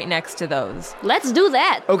be right next to those. Let's do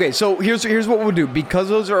that. Okay, so here's what we'll do. Because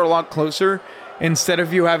those are a lot closer, instead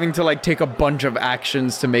of you having to like take a bunch of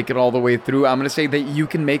actions to make it all the way through, I'm going to say that you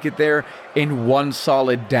can make it there in one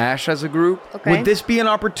solid dash as a group. Okay. Would this be an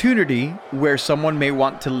opportunity where someone may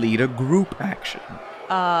want to lead a group action?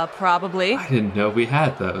 Probably. I didn't know we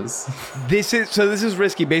had those. This is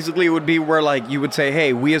risky. Basically, it would be where like you would say,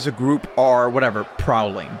 hey, we as a group are whatever,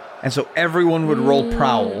 prowling. And so everyone would roll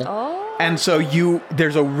prowl. Oh. And so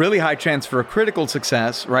there's a really high chance for a critical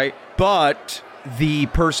success, right? But the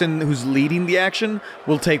person who's leading the action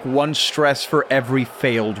will take 1 stress for every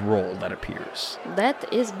failed roll that appears.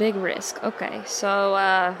 That is big risk. Okay,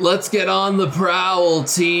 so let's get on the prowl,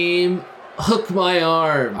 team. Hook my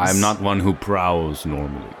arms. I'm not one who prowls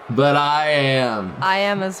normally. But I am. I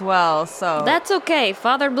am as well, so... That's okay.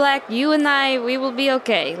 Father Black, you and I, we will be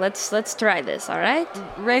okay. Let's try this, all right?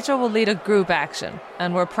 Rachel will lead a group action,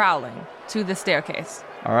 and we're prowling to the staircase.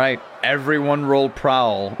 All right, everyone roll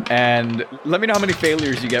prowl, and let me know how many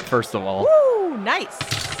failures you get first of all. Woo, nice.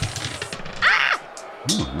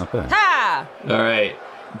 Not bad. Ha! All right,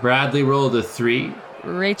 Bradley rolled a 3.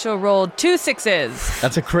 Rachel rolled 2 6s.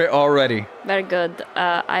 That's a crit already. Very good.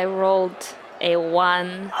 I rolled a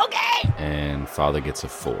 1. Okay. And Father gets a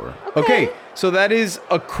 4. Okay, so that is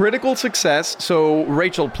a critical success. So,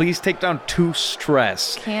 Rachel, please take down 2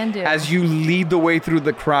 stress. Can do. As you lead the way through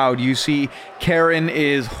the crowd, you see Karen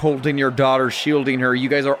is holding your daughter, shielding her. You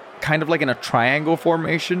guys are kind of like in a triangle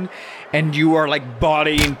formation, and you are like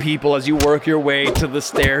bodying people as you work your way to the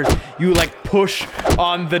stairs. You like push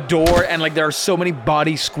on the door, and like there are so many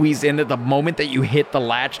bodies squeezed in that the moment that you hit the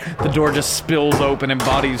latch, the door just spills open and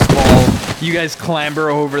bodies fall. You guys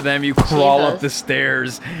clamber over them, you crawl up the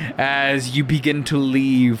stairs as you begin to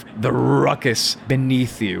leave the ruckus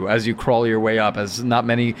beneath you as you crawl your way up, as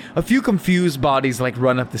a few confused bodies like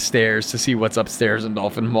run up the stairs to see what's upstairs in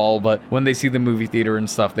Dolphin Mall, but when they see the movie theater and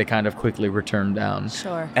stuff, they kind of quickly return down.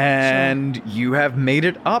 Sure. And you have made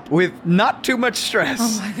it up with not too much stress.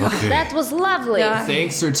 Oh my god. Okay. That was lovely. Yeah.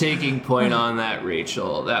 Thanks for taking point on that,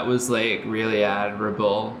 Rachel. That was like really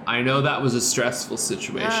admirable. I know that was a stressful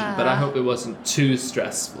situation, but I hope it wasn't too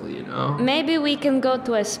stressful, you know? Maybe we can go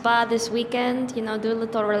to a spa this weekend, do a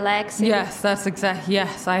little relaxing. Yes, that's exactly.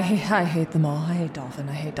 Yes, I hate them all. I hate Dolphin.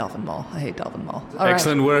 I hate Dolphin Mall. I hate Dolphin Mall. All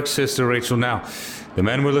Excellent work, Sister Rachel. Now, the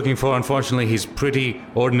man we're looking for, unfortunately, he's pretty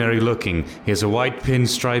ordinary looking. He has a white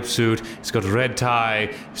pinstripe suit, he's got a red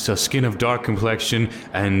tie, he's a skin of dark complexion,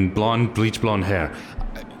 and bleach blonde hair.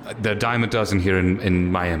 The dime a dozen here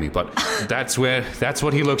in Miami, but that's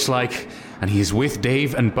what he looks like, and he's with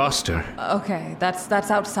Dave and Buster. Okay, that's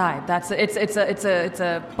outside. It's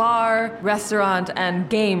a bar, restaurant, and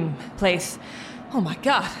game place. Oh my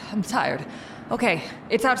god, I'm tired. Okay,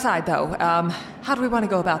 it's outside though. How do we want to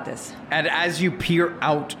go about this? And as you peer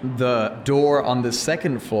out the door on the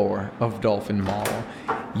second floor of Dolphin Mall,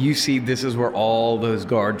 you see this is where all those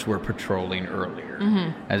guards were patrolling earlier.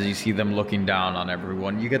 Mm-hmm. As you see them looking down on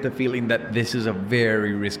everyone, you get the feeling that this is a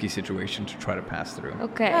very risky situation to try to pass through.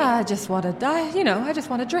 Okay. I just want to I just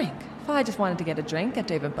want a drink. If I just wanted to get a drink at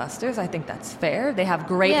Dave & Buster's, I think that's fair. They have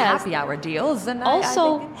great happy hour deals. And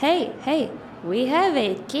also, hey, we have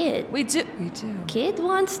a kid. We do. Kid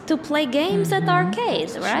wants to play games at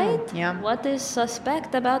arcades, right? Yeah. What is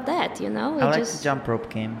suspect about that, I like the jump rope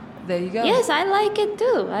game. there you go. Yes, I like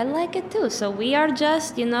it too. So we are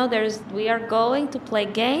just, we are going to play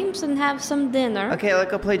games and have some dinner. Okay, let's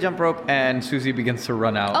go play jump rope. And Susie begins to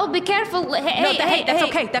run out. Oh, be careful. Hey, that's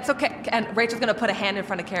okay. That's okay. And Rachel's gonna put a hand in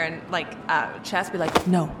front of Karen, chest, be like,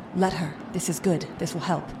 no, let her. This is good. This will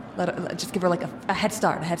help. Just give her like a head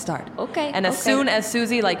start. Okay. And as soon as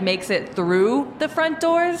Susie makes it through the front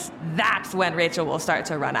doors, that's when Rachel will start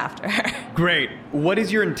to run after her. Great. What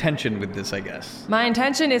is your intention with this, I guess? My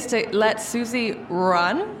intention is to let Susie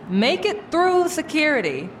run, make it through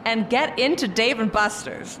security, and get into Dave &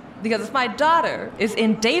 Buster's. Because if my daughter is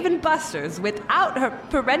in Dave & Buster's without her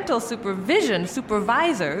parental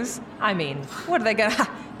supervisors, I mean, what are they gonna...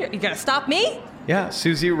 You gonna stop me? Yeah,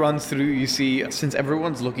 Susie runs through. You see, since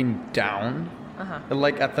everyone's looking down,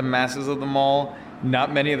 at the masses of the mall,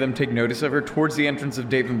 not many of them take notice of her. Towards the entrance of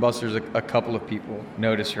Dave & Buster's, a couple of people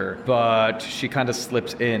notice her, but she kind of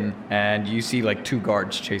slips in, and you see 2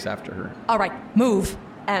 guards chase after her. All right, move.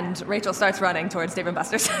 And Rachel starts running towards Dave &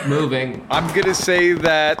 Buster's. Moving. I'm going to say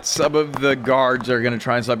that some of the guards are going to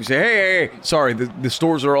try and stop you. Say, hey, sorry, the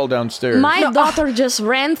stores are all downstairs. My daughter just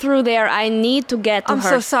ran through there. I need to get to her. I'm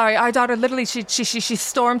so sorry. Our daughter literally, she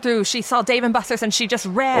stormed through. She saw Dave & Buster's and she just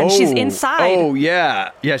ran. She's inside. Oh,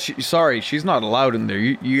 yeah. Yeah, sorry, she's not allowed in there.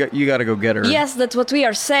 You got to go get her. Yes, that's what we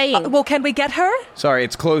are saying. Well, can we get her? Sorry,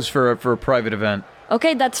 it's closed for a private event.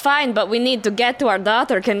 Okay, that's fine, but we need to get to our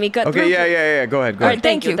daughter. Can we cut through? Okay, yeah. Go ahead. All right,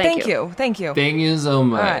 thank you. Thank you. Thank you so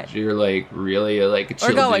much. Right. You're really a chill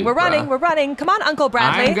We're going. dude, We're running. bruh. We're running. Come on, Uncle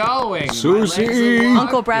Bradley. I'm going. Susie.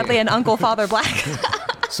 Uncle Bradley and Uncle Father Black.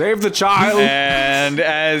 Save the child. And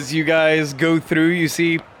as you guys go through, you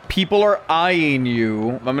see people are eyeing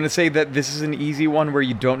you. I'm going to say that this is an easy one where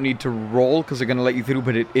you don't need to roll because they're going to let you through,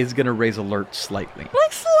 but it is going to raise alert slightly.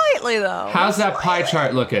 Slightly, though. How's that pie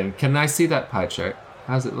chart looking? Can I see that pie chart?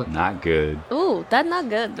 How's it look? Not good. Ooh, that's not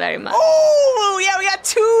good very much. Oh, yeah, we got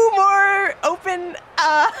 2 more open.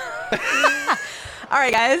 All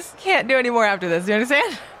right, guys. Can't do any more after this. Do you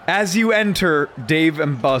understand? As you enter Dave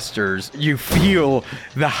 & Buster's, you feel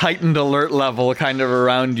the heightened alert level kind of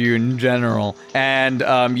around you in general. And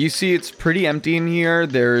you see it's pretty empty in here.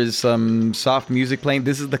 There is some soft music playing.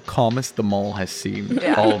 This is the calmest the mall has seen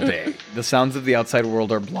all day. The sounds of the outside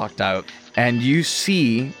world are blocked out. And you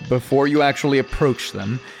see, before you actually approach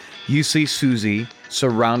them, you see Susie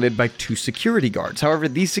surrounded by 2 security guards. However,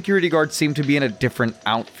 these security guards seem to be in a different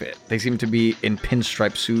outfit. They seem to be in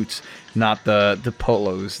pinstripe suits, not the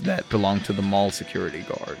polos that belong to the mall security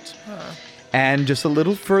guards. And just a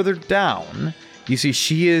little further down, you see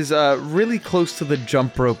she is really close to the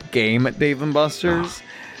jump rope game at Dave & Buster's.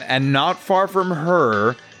 And not far from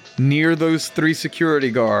her, near those 3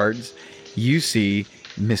 security guards, you see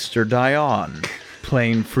Mr. Dion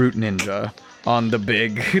playing Fruit Ninja on the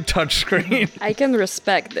big touchscreen. I can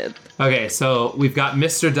respect it. Okay, so we've got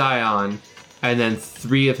Mr. Dion, and then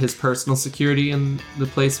 3 of his personal security in the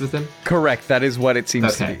place with him? Correct, that is what it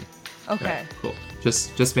seems to be. Okay. Right, cool.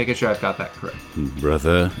 Just making sure I've got that correct.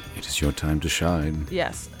 Brother, it is your time to shine.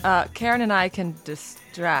 Yes. Karen and I can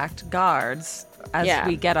distract guards as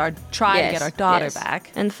we get to get our daughter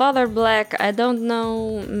back. And Father Black, I don't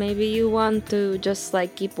know, maybe you want to just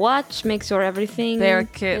keep watch, make sure everything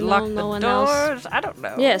barricade, lock no the one doors. Else. I don't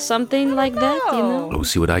know. Yeah, something like that, I'll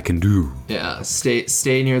see what I can do. Yeah,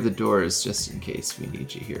 stay near the doors just in case we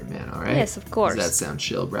need you here, man, all right? Yes, of course. Does that sound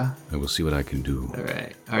chill, bruh? I will see what I can do.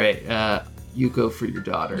 All right. You go for your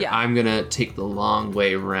daughter. Yeah. I'm gonna take the long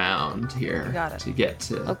way around here Got it. to get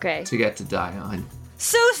to Dion.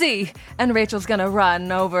 Susie! And Rachel's gonna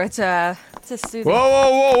run over to Susie.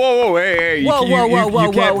 Whoa! Hey!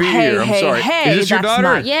 You can't be here. I'm sorry. Is this your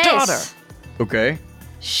daughter? Yes. Daughter. Okay.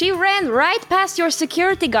 She ran right past your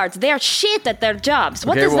security guards. They are shit at their jobs.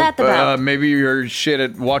 What is that about? Maybe you're shit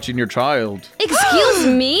at watching your child. Excuse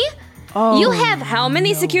me? You have how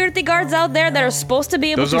many security guards out there that are supposed to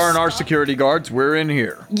be able Those to... aren't our security guards. We're in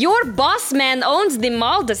here. Your boss man owns the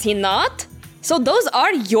mall, does he not? So those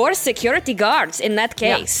are your security guards in that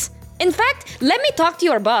case. Yeah. In fact, let me talk to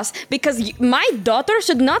your boss, because my daughter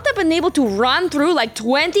should not have been able to run through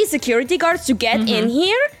 20 security guards to get in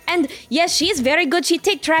here. And yes, she is very good. She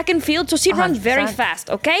take track and field, so she runs very fast,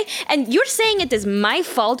 okay? And you're saying it is my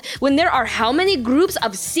fault when there are how many groups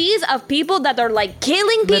of seas of people that are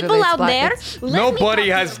killing people out there? Nobody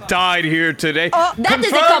has died here today. That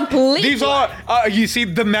is a complete These are, you see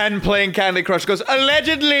the man playing Candy Crush goes,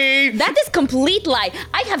 allegedly. That is complete lie.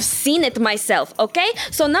 I have seen it myself, okay?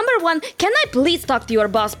 So number 1, can I please talk to your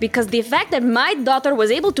boss? Because the fact that my daughter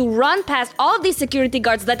was able to run past all these security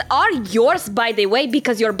guards that are yours, by the way,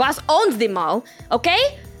 because your boss owns them all,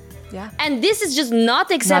 okay? Yeah. And this is just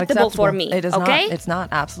not acceptable for me. It is okay? not. It's not.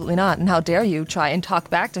 Absolutely not. And how dare you try and talk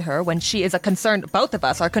back to her when she is a concerned... Both of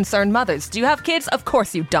us are concerned mothers. Do you have kids? Of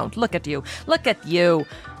course you don't. Look at you. Look at you.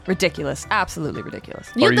 Ridiculous. Absolutely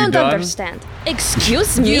ridiculous. You don't understand.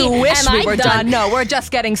 Excuse me. You wish Am we I were done. No, we're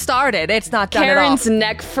just getting started. It's not done Karen's at all.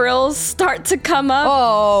 neck frills start to come up.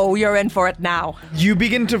 Oh, you're in for it now. You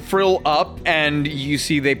begin to frill up, and you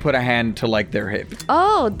see they put a hand to like their hip.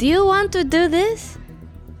 Oh, do you want to do this?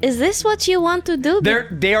 Is this what you want to do?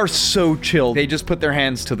 They are so chill. They just put their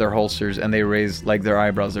hands to their holsters and they raise like their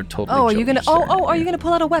eyebrows. They're totally. Oh, are chill. you gonna? Just staring Are at you gonna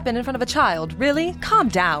pull out a weapon in front of a child? Really? Calm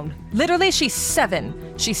down. Literally, she's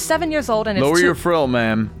 7. She's 7 years old, and it's Lower your frill,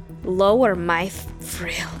 ma'am. Lower my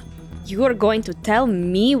frill. You are going to tell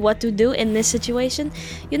me what to do in this situation?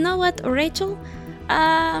 You know what, Rachel?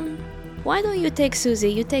 Why don't you take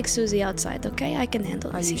Susie? You take Susie outside, okay? I can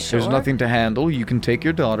handle this. Are you sure? There's nothing to handle. You can take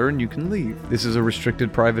your daughter and you can leave. This is a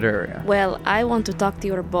restricted private area. Well, I want to talk to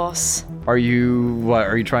your boss. Are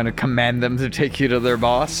you trying to command them to take you to their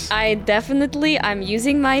boss? I'm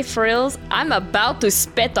using my frills. I'm about to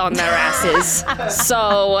spit on their asses.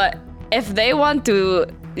 So if they want to,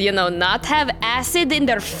 not have acid in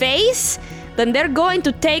their face, then they're going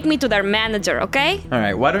to take me to their manager, okay? All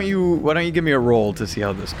right, why don't you give me a roll to see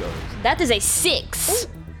how this goes? That is a 6.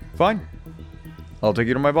 Fine. I'll take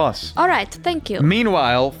you to my boss. All right, thank you.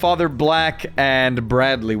 Meanwhile, Father Black and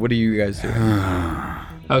Bradley, what are you guys doing?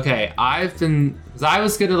 Okay, I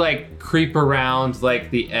was gonna creep around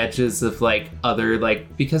the edges of other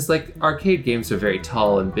because arcade games are very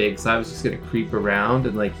tall and big, so I was just gonna creep around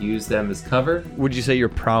and use them as cover. Would you say you're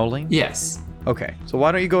prowling? Yes. Okay, so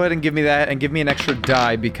why don't you go ahead and give me that and give me an extra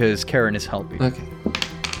die because Karen is helping. Okay.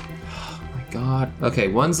 Oh my god. Okay,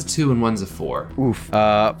 one's a 2 and one's a 4. Oof.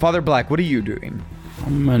 Father Black, what are you doing? How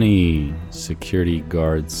many security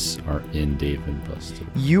guards are in Dave & Buster?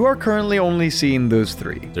 You are currently only seeing those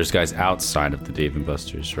 3. There's guys outside of the Dave &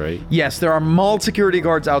 Buster's, right? Yes, there are mall security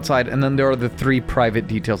guards outside, and then there are the 3 private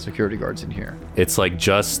detail security guards in here. It's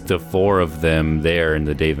just the 4 of them there in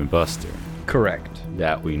the Dave & Buster. Correct.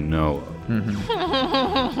 That we know of.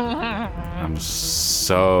 I'm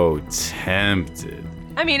so tempted.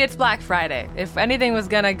 I mean, it's Black Friday. If anything was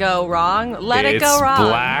gonna go wrong, let it go wrong. It's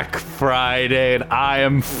Black Friday, and I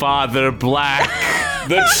am Father Black.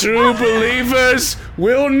 The true believers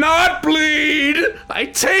will not bleed. I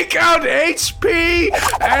take out HP,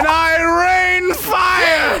 and I rain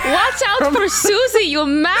fire. Watch out for Susie, you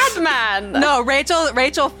madman. No,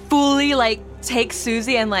 Rachel fully takes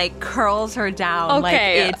Susie and curls her down.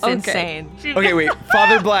 Okay, it's insane. Okay, wait.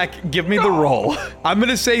 Father Black, give me the roll. I'm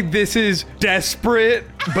gonna say this is desperate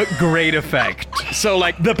but great effect. So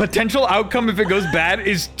the potential outcome if it goes bad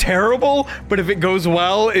is terrible, but if it goes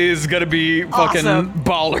well is gonna be fucking awesome.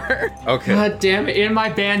 baller. Okay. God damn it, in my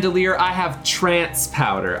bandolier I have trance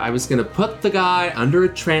powder. I was gonna put the guy under a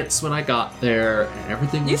trance when I got there and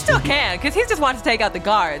everything was You still can, because he just wants to take out the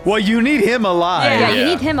guards. Well, you need him alive. Yeah, you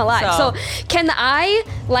need him alive. So- So can I,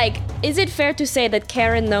 is it fair to say that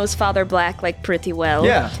Karen knows Father Black, pretty well?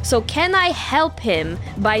 Yeah. So can I help him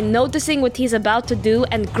by noticing what he's about to do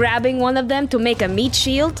and grabbing one of them to make a meat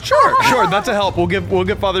shield? Sure, that's a help. We'll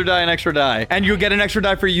give Father Die an extra die. And you'll get an extra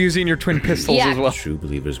die for using your twin pistols as well. The true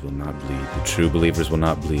believers will not bleed. The true believers will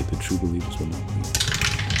not bleed. The true believers will not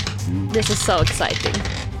bleed. This is so exciting.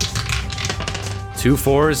 2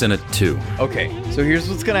 4s and a 2. Okay, so here's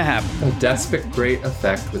what's gonna happen. a desperate great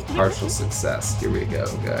effect with partial success. Here we go,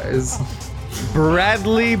 guys.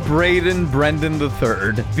 Bradley Braden Brendan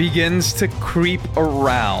III begins to creep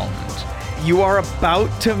around. You are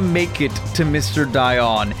about to make it to Mr.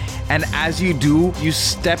 Dion, and as you do, you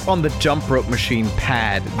step on the jump rope machine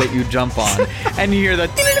pad that you jump on, and you hear that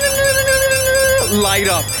light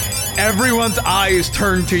up. Everyone's eyes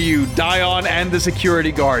turn to you, Dion and the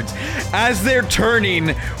security guards. As they're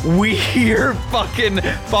turning, we hear fucking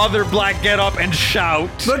Father Black get up and shout,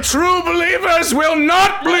 "The true believers will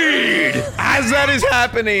not bleed!" As that is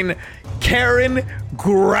happening, Karen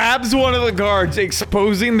grabs one of the guards,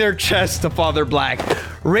 exposing their chest to Father Black.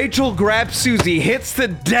 Rachel grabs Susie, hits the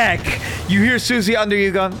deck. You hear Susie under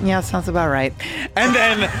you go, Yeah, sounds about right. and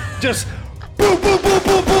then just boop, boop, boop,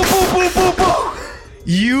 boop, boop, boop, boop, boop, boop.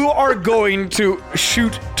 You are going to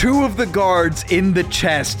shoot 2 of the guards in the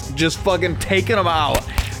chest, just fucking taking them out.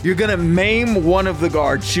 You're gonna maim one of the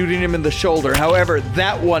guards, shooting him in the shoulder. However,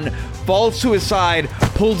 that one falls to his side,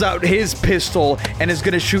 pulls out his pistol, and is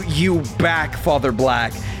gonna shoot you back, Father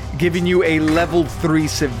Black, giving you a level 3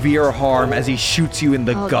 severe harm as he shoots you in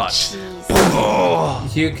the gut. Jeez. Boom,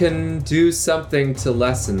 You can do something to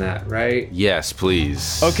lessen that, right? Yes,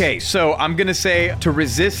 please. Okay, so I'm gonna say to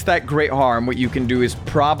resist that great harm, what you can do is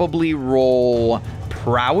probably roll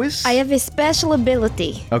prowess. I have a special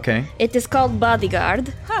ability. Okay. It is called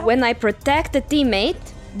Bodyguard. When I protect a teammate,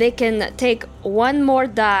 they can take one more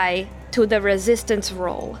die to the resistance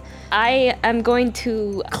roll. I am going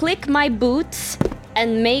to click my boots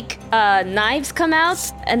and make knives come out,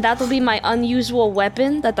 and that will be my unusual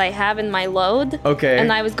weapon that I have in my load. Okay.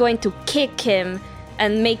 And I was going to kick him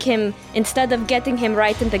and make him, instead of getting him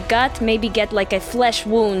right in the gut, maybe get like a flesh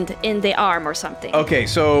wound in the arm or something. Okay,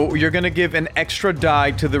 so you're gonna give an extra die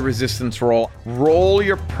to the resistance roll. Roll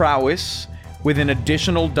your prowess with an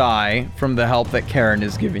additional die from the help that Karen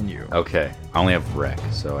is giving you. Okay. I only have wreck,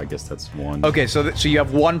 so I guess that's one. Okay, so you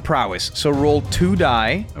have one prowess. So roll 2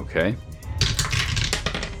 die. Okay.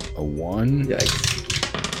 A 1. Yikes.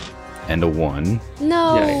 And a 1.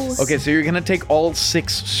 No. Yikes. Okay, so you're gonna take all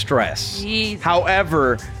 6 stress. Jeez.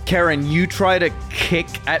 However, Karen, you try to kick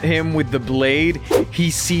at him with the blade.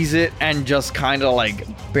 He sees it and just kind of like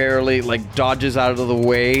barely like dodges out of the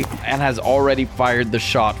way and has already fired the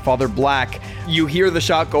shot. Father Black, you hear the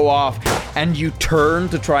shot go off and you turn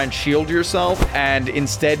to try and shield yourself, and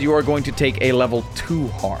instead you are going to take a level 2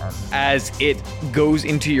 harm as it goes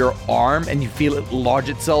into your arm and you feel it lodge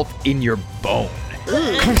itself in your bone.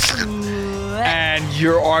 And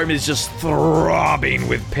your arm is just throbbing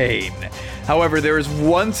with pain. However, there is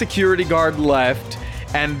one security guard left,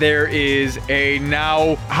 and there is a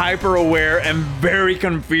now hyper-aware and very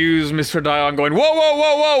confused Mr. Dion going, whoa, whoa,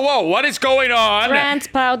 whoa, whoa, whoa, what is going on? Trans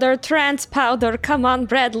powder, come on,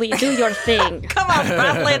 Bradley, do your thing. Come on,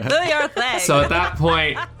 Bradley, do your thing. So at that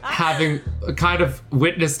point, having kind of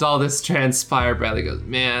witnessed all this transpire, Bradley goes,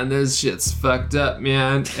 man, this shit's fucked up,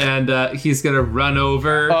 man. And he's gonna run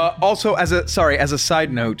over. Also, as a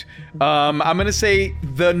side note, I'm gonna say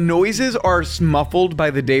the noises are muffled by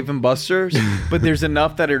the Dave and Buster's, but there's enough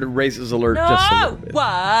that it raises alert just a little bit.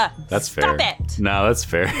 What? That's fair. Stop it. No, that's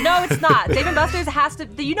fair. No, it's not. Dave and Buster's has to.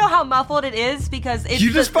 Do you know how muffled it is? Because it's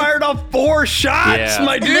You just fired off 4 shots,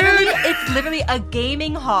 my dude! It's literally a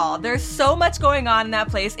gaming hall. There's so much going on in that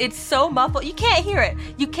place. It's so muffled. You can't hear it.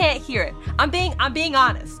 You can't hear it. I'm being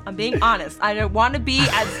honest. I don't want to be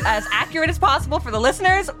as accurate as possible for the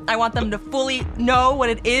listeners. I want them to fully know what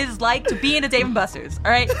it is like to be in a Dave and Buster's.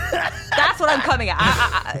 All right? That's what I'm coming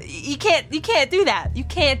at. You can't do that. You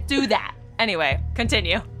can't do that. Anyway,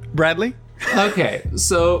 continue. Bradley? Okay,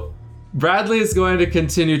 so Bradley is going to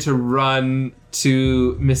continue to run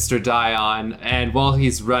to Mr. Dion, and while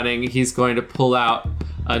he's running, he's going to pull out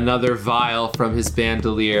another vial from his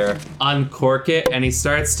bandolier, uncork it, and he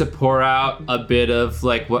starts to pour out a bit of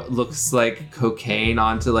like what looks like cocaine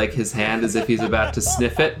onto like his hand as if he's about to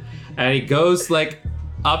sniff it. And he goes like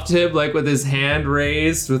up to him like with his hand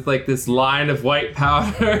raised with like this line of white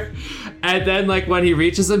powder. And then like when he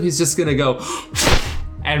reaches him, he's just gonna go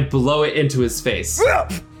and blow it into his face.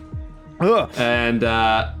 And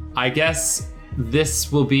I guess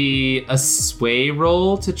this will be a sway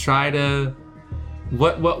roll to try to...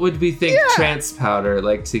 What would we think trance powder,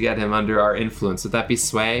 like, to get him under our influence? Would that be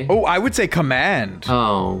sway? Oh, I would say command.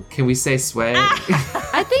 Oh, can we say sway?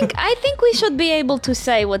 I think we should be able to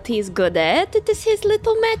say what he's good at. It is his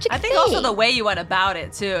little magic I think thing. also the way you went about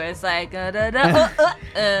it too. It's like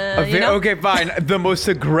Okay, fine. The most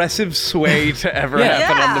aggressive sway to ever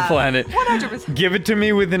happen on the planet. 100%. Give it to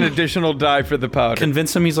me with an additional die for the powder.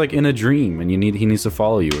 Convince him he's like in a dream and he needs to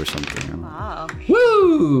follow you or something. Wow.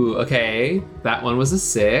 Woo! Okay, that one was a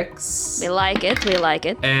 6. We like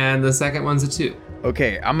it. And the second one's a 2.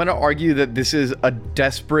 Okay, I'm gonna argue that this is a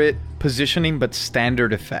desperate positioning but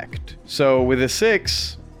standard effect. So with a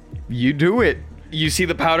 6, you do it. You see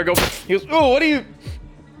the powder go, he goes, oh, what are you...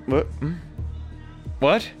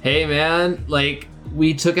 What? Hey man, like,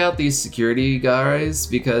 we took out these security guys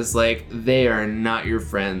because, like, they are not your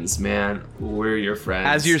friends, man. We're your friends.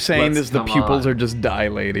 As you're saying this, the pupils are just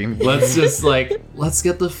dilating. Let's just, like, let's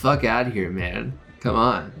get the fuck out of here, man. Come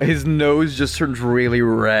on. His nose just turns really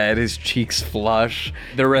red, his cheeks flush,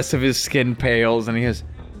 the rest of his skin pales, and he goes,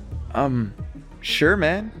 sure,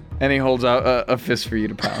 man. And he holds out a fist for you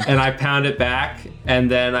to pound. And I pound it back, and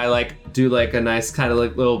then I, like, do, like, a nice kind of,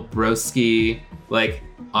 like, little broski, like,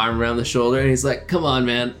 arm around the shoulder, and he's like, "Come on,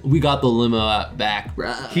 man, we got the limo out back,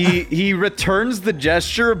 bruh." He returns the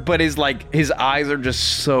gesture, but his eyes are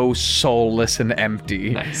just so soulless and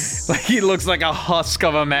empty. Nice. Like he looks like a husk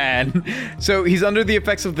of a man. So he's under the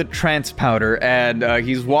effects of the trance powder, and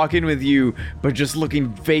he's walking with you, but just looking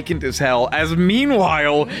vacant as hell. As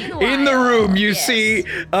meanwhile in the room, you see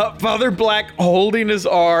Father Black holding his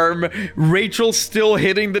arm, Rachel still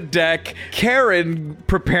hitting the deck, Karen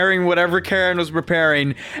preparing whatever Karen was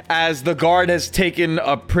preparing, as the guard has taken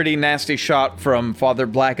a pretty nasty shot from Father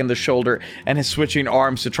Black in the shoulder and is switching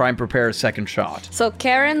arms to try and prepare a second shot. So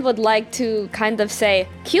Karen would like to kind of say,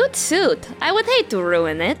 "Cute suit. I would hate to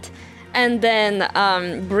ruin it." And then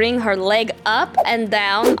bring her leg up and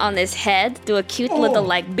down on his head, do a cute little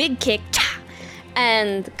big kick,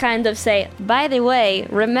 and kind of say, "By the way,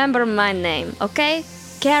 remember my name, okay?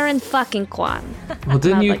 Karen fucking Kwan." Well,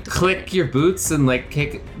 didn't you click your boots and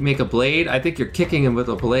make a blade? I think you're kicking him with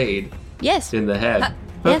a blade. Yes. In the head.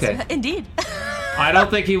 Okay. Yes, indeed. I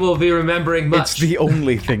don't think he will be remembering much. It's the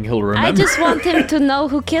only thing he'll remember. I just want him to know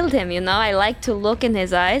who killed him, you know? I like to look in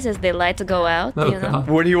his eyes as they light to go out, you know?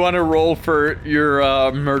 What do you want to roll for your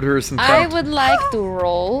murderous intent? I would like to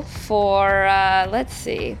roll for, let's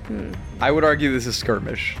see. I would argue this is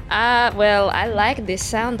skirmish. Well, I like the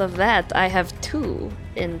sound of that. I have 2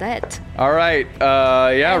 in that. All right,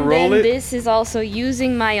 and roll then it. This is also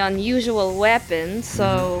using my unusual weapon,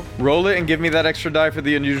 so... Roll it and give me that extra die for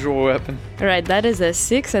the unusual weapon. Right, that is a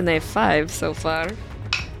 6 and a 5 so far.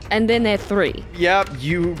 And then a 3. Yep,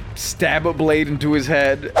 you stab a blade into his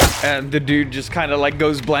head, and the dude just kind of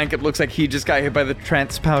goes blank. It looks like he just got hit by the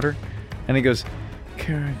trance powder. And he goes,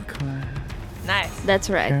 "Karen Kwan." Nice. That's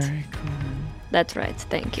right. Karen Kwan. That's right,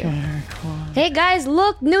 thank you. Karen Kwan. Hey guys,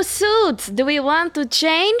 look, new suits! Do we want to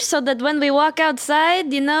change so that when we walk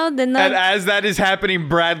outside, you know, And as that is happening,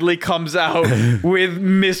 Bradley comes out with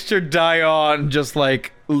Mr. Dion just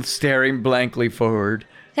staring blankly forward.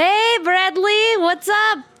 Hey Bradley, what's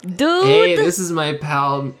up, dude? Hey, this is my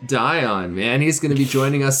pal Dion, man. He's gonna be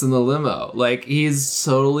joining us in the limo. He's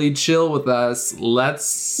totally chill with us.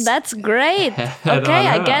 That's great. Okay,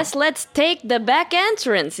 I guess let's take the back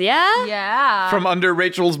entrance, yeah? Yeah. From under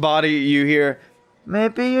Rachel's body, you hear,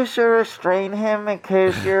 "Maybe you should restrain him in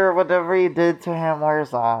case whatever you did to him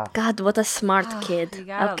wears off." God, what a smart kid.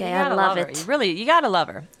 Okay, I love it. You gotta love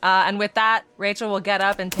her. And with that, Rachel will get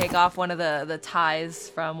up and take off one of the ties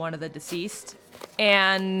from one of the deceased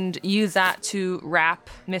and use that to wrap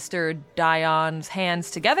Mr. Dion's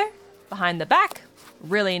hands together behind the back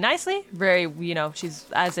really nicely. Very, she's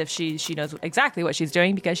as if she knows exactly what she's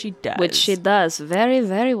doing because she does. Which she does very,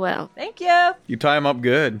 very well. Thank you. You tie him up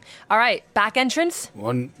good. All right, back entrance.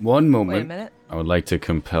 One moment. Wait a minute. I would like to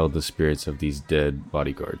compel the spirits of these dead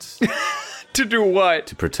bodyguards. To do what?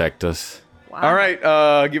 To protect us. Wow. All right,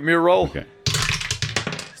 give me a roll. Okay.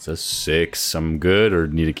 It's a 6. I'm good, or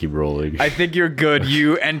need to keep rolling? I think you're good.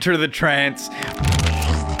 You enter the trance.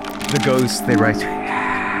 The ghosts, they rise.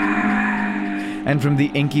 And from the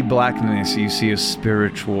inky blackness, you see a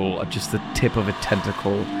spiritual, just the tip of a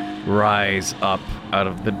tentacle, rise up out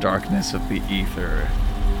of the darkness of the ether.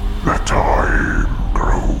 The time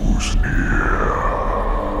grows near.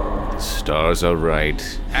 The stars are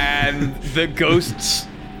right. And the ghosts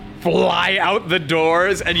fly out the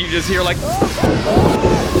doors, and you just hear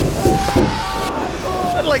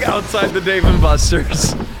outside the Dave and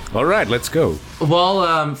Buster's. All right, let's go.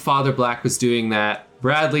 While Father Black was doing that,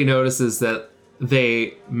 Bradley notices that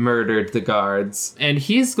they murdered the guards, and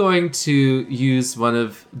he's going to use one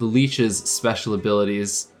of the leech's special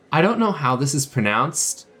abilities. I don't know how this is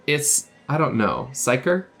pronounced. I don't know.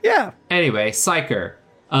 Psyker? Yeah. Anyway, Psyker.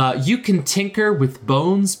 You can tinker with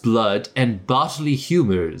bones, blood, and bodily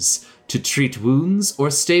humors to treat wounds or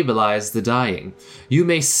stabilize the dying. You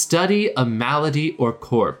may study a malady or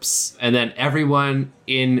corpse, and then everyone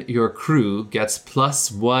in your crew gets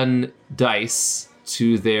 +1 dice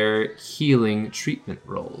to their healing treatment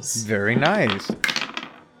rolls. Very nice.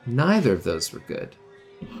 Neither of those were good.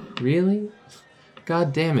 Really?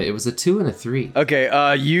 God damn it, it was a 2 and a 3.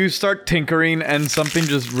 Okay, you start tinkering and something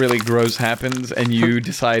just really gross happens and you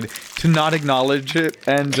decide to not acknowledge it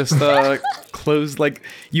and just close,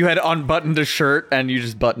 you had unbuttoned a shirt and you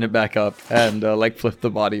just button it back up and flip the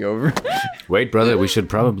body over. Wait, brother, we should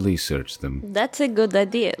probably search them. That's a good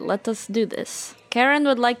idea. Let us do this. Karen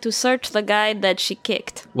would like to search the guy that she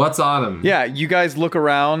kicked. What's on him? Yeah, you guys look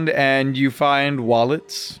around and you find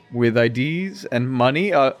wallets with IDs and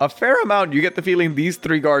money. A fair amount. You get the feeling these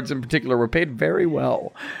 3 guards in particular were paid very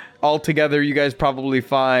well. Altogether, you guys probably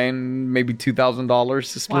find maybe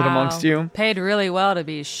 $2,000 to split amongst you. Paid really well to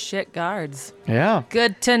be shit guards. Yeah.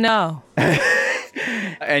 Good to know.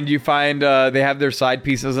 And you find they have their side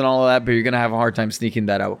pieces and all of that, but you're going to have a hard time sneaking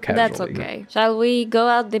that out casually. That's okay. Shall we go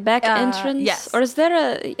out the back entrance? Yes. Or is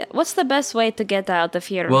there what's the best way to get out of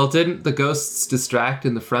here? Well, didn't the ghosts distract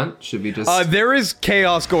in the front? Should we just... There is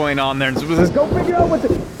chaos going on there. And someone says, go figure out what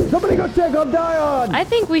somebody go check on Dion. I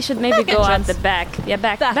think we should maybe go out the back. Yeah,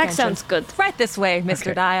 back entrance. sounds good. Right this way,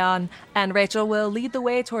 Mr. Dion. And Rachel will lead the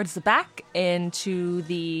way towards the back into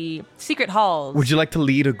the secret halls. Would you like to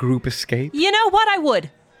lead a group escape? You know what? I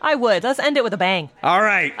would. Let's end it with a bang. All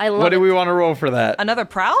right. I love what do it. we want to roll for that? Another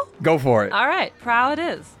prowl? Go for it. All right. Prowl it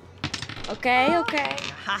is. Okay. All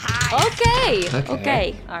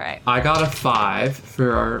right. I got a 5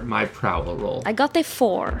 for my prowl roll. I got a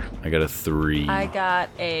 4. I got a 3. I got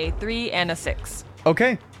a 3 and a 6.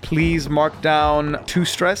 Okay. Please mark down 2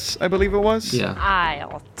 stress, I believe it was. Yeah.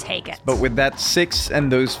 I'll take it. But with that 6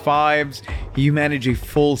 and those 5s, you manage a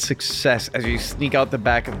full success as you sneak out the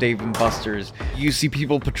back of Dave & Buster's. You see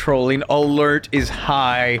people patrolling. Alert is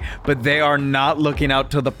high, but they are not looking out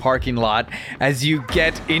to the parking lot. As you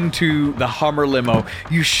get into the Hummer limo,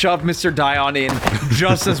 you shove Mr. Dion in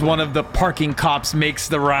just as one of the parking cops makes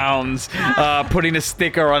the rounds, putting a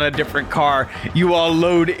sticker on a different car. You all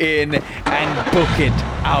load in and book it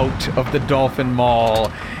out of the Dolphin Mall,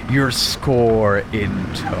 your score in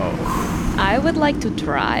tow. I would like to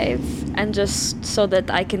drive, and just so that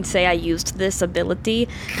I can say I used this ability,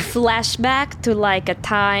 flashback to like a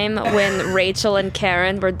time when Rachel and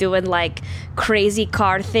Karen were doing like crazy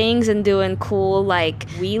car things and doing cool like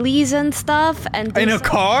wheelies and stuff. And in a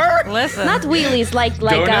car? Listen, not wheelies, like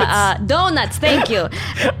donuts? Donuts. Thank you.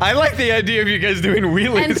 I like the idea of you guys doing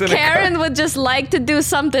wheelies. And in Karen a car. would just like to do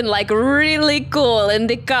something like really cool in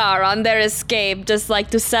the car on their escape, just like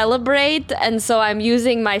to celebrate. And so I'm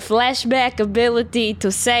using my flashback ability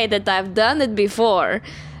to say that I've done it before.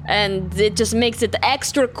 And it just makes it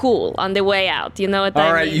extra cool on the way out. You know what I mean?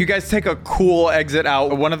 All right, you guys take a cool exit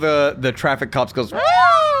out. One of the traffic cops goes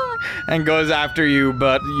and goes after you,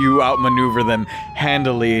 but you outmaneuver them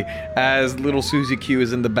handily as little Susie Q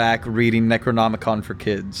is in the back reading Necronomicon for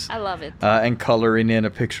Kids. I love it. And coloring in a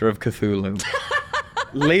picture of Cthulhu.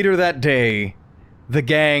 Later that day, the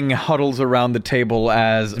gang huddles around the table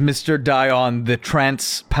as Mr. Dion, the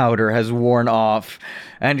trance powder, has worn off,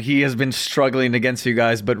 and he has been struggling against you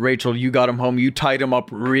guys. But Rachel, you got him home. You tied him up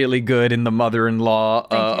really good in the mother-in-law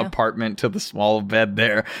apartment to the small bed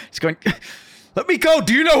there. He's going, let me go.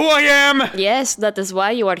 Do you know who I am? Yes, that is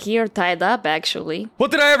why you are here tied up, actually.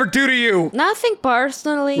 What did I ever do to you? Nothing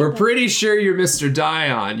personally. We're pretty sure you're Mr.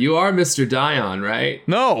 Dion. You are Mr. Dion, right?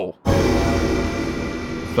 No.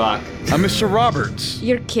 Fuck. I'm Mr. Roberts.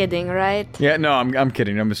 You're kidding, right? Yeah, no, I'm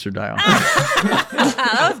kidding. I'm Mr. Dion.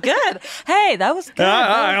 That was good. Hey, that was good.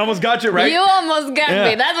 I almost got you right. You almost got Yeah.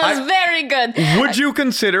 me. That was very good. Would you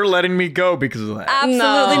consider letting me go because of that?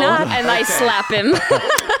 Absolutely No. not. And I slap him.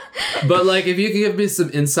 But like, if you could give me some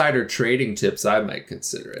insider trading tips, I might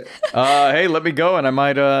consider it. Hey, let me go, and I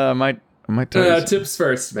might tell you. Tips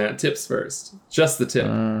first, man. Tips first. Just the tip.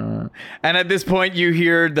 And at this point, you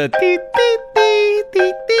hear the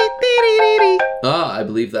I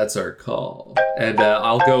believe that's our call. And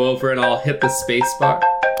I'll go over and I'll hit the space bar.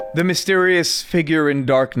 The mysterious figure in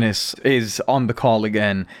darkness is on the call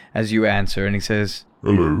again as you answer, and he says,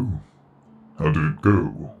 Hello. How did it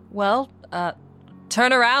go? Well,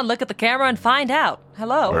 turn around, look at the camera, and find out.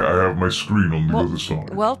 Hello. I have my screen on the other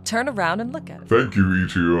side. Well, turn around and look at it. Thank you,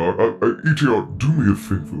 ETR. ETR, do me a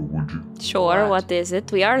favor, would you? Sure, what is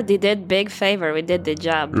it? We already did big favor. We did the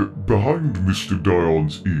job. Behind Mr.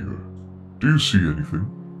 Dion's ear, do you see anything?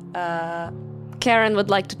 Karen would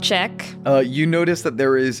like to check. You notice that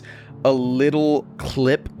there is a little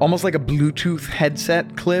clip, almost like a Bluetooth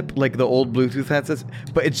headset clip, like the old Bluetooth headsets,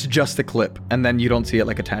 but it's just a clip, and then you don't see it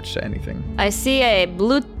like attached to anything. I see a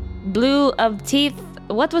blue of teeth.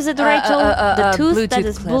 What was it, Rachel? The tooth Bluetooth that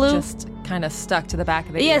is clip blue? just kind of stuck to the back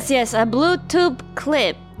of the Yes, yes, a Bluetooth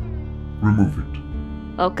clip. Remove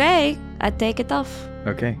it. Okay, I take it off.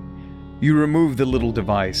 Okay. You remove the little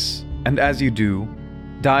device, and as you do,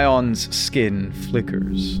 Dion's skin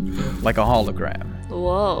flickers like a hologram.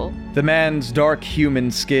 Whoa. The man's dark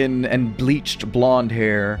human skin and bleached blonde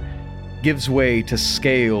hair gives way to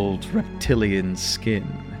scaled reptilian skin,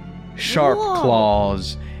 sharp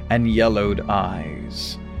claws, and yellowed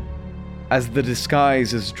eyes. As the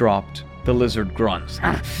disguise is dropped, the lizard grunts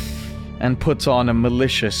and puts on a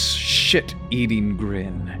malicious, shit-eating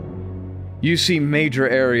grin. You see major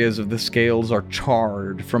areas of the scales are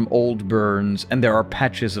charred from old burns, and there are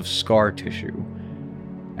patches of scar tissue.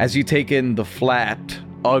 As you take in the flat,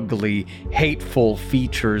 ugly, hateful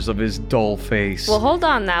features of his dull face. Well, hold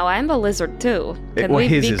on now. I'm a lizard too. Can we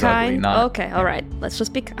his be is kind? ugly, not... Okay, all right. Let's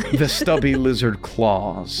just be kind. The stubby lizard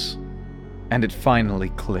claws. And it finally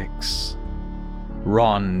clicks.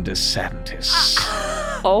 Ron DeSantis.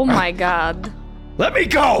 Oh my god. Let me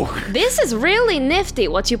go! This is really nifty.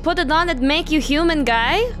 What, you put it on and make you human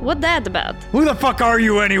guy? What that about? Who the fuck are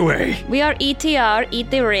you anyway? We are ETR,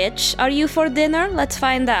 Eat the Rich. Are you for dinner? Let's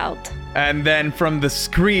find out. And then from the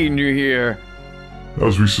screen you hear...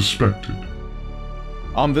 As we suspected.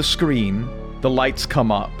 On the screen, the lights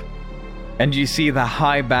come up, and you see the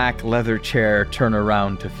high-back leather chair turn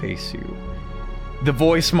around to face you. The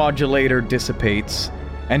voice modulator dissipates,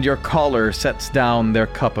 and your caller sets down their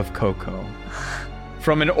cup of cocoa.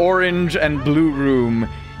 From an orange and blue room,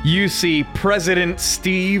 you see President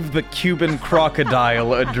Steve the Cuban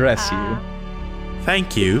Crocodile address you.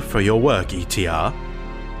 Thank you for your work, ETR.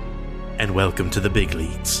 And welcome to the big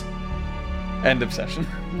leagues. End of session.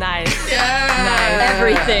 Nice. Yeah. Nice.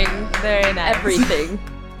 Everything. Very nice. Everything.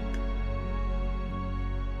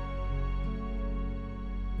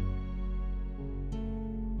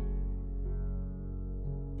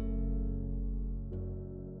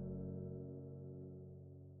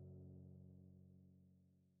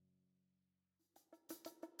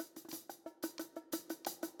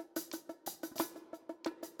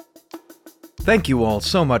 Thank you all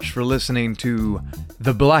so much for listening to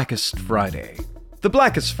The Blackest Friday. The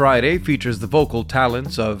Blackest Friday features the vocal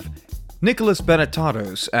talents of Nicholas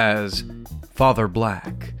Benetatos as Father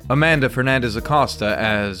Black, Amanda Fernandez Acosta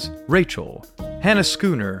as Rachel, Hannah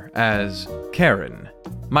Schooner as Karen,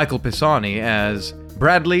 Michael Pisani as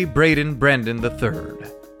Bradley Braden Brandon III,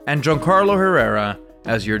 and Giancarlo Herrera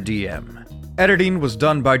as your DM. Editing was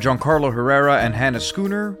done by Giancarlo Herrera and Hannah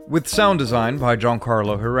Schooner, with sound design by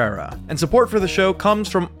Giancarlo Herrera. And support for the show comes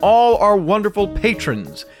from all our wonderful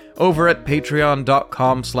patrons over at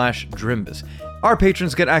patreon.com/Drimbus. Our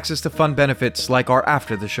patrons get access to fun benefits like our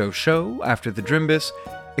After the Show, After the Drimbus,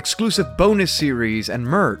 exclusive bonus series and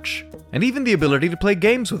merch, and even the ability to play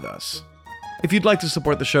games with us. If you'd like to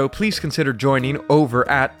support the show, please consider joining over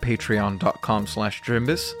at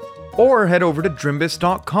patreon.com/Drimbus. Or head over to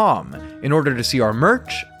drimbus.com in order to see our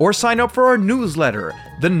merch or sign up for our newsletter,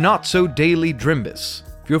 the Not So Daily Drimbus.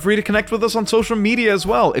 Feel free to connect with us on social media as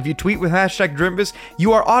well. If you tweet with hashtag Drimbus,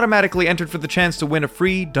 you are automatically entered for the chance to win a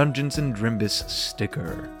free Dungeons & Drimbus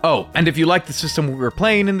sticker. Oh, and if you like the system we were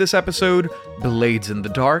playing in this episode, Blades in the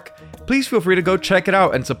Dark, please feel free to go check it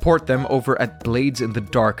out and support them over at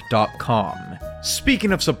bladesinthedark.com.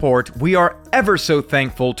 Speaking of support, we are ever so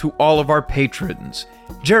thankful to all of our patrons.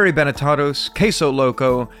 Jerry Benetatos, Queso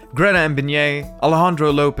Loco, Greta Mbenyé,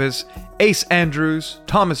 Alejandro Lopez, Ace Andrews,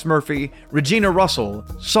 Thomas Murphy, Regina Russell,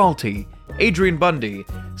 Salty, Adrian Bundy,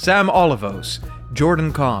 Sam Olivos,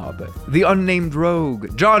 Jordan Cobb, The Unnamed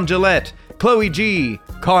Rogue, John Gillette, Chloe G,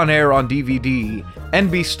 Con Air on DVD,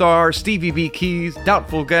 NB Star, Stevie B. Keys,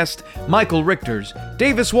 Doubtful Guest, Michael Richters,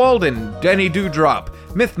 Davis Walden, Denny Dewdrop,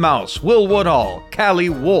 Myth Mouse, Will Woodall, Callie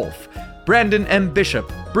Wolf, Brandon M.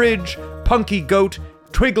 Bishop, Bridge, Punky Goat,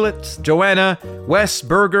 Twiglets, Joanna, Wes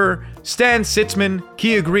Berger, Stan Sitzman,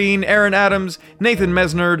 Kia Green, Aaron Adams, Nathan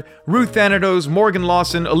Mesnard, Ruth Thanatos, Morgan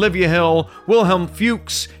Lawson, Olivia Hill, Wilhelm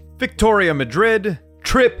Fuchs, Victoria Madrid,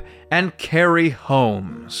 Tripp, and Carrie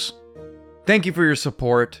Holmes. Thank you for your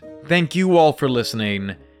support, thank you all for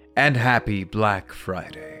listening, and happy Black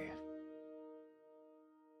Friday.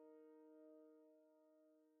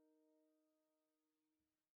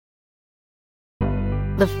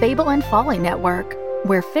 The Fable and Folly Network,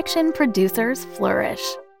 where fiction producers flourish.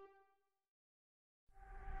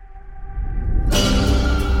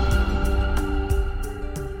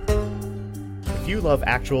 If you love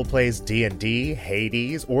actual plays D&D,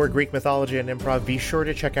 Hades, or Greek mythology and improv, be sure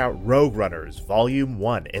to check out Rogue Runners Volume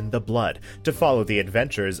 1 in the Blood to follow the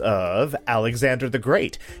adventures of Alexander the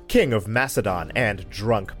Great, King of Macedon and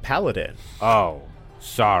Drunk Paladin. Oh,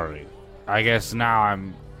 sorry. I guess now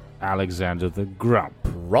I'm Alexander the Grump.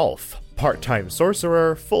 Rolf, part-time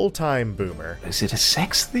sorcerer, full-time boomer. Is it a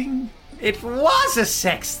sex thing? It was a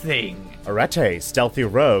sex thing! Arete, stealthy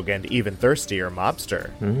rogue and even thirstier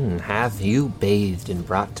mobster. Hath you bathed and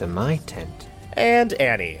brought to my tent? And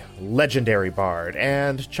Annie, legendary bard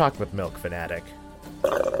and chocolate milk fanatic.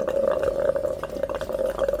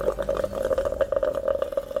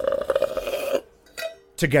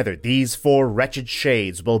 Together, these four wretched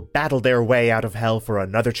shades will battle their way out of hell for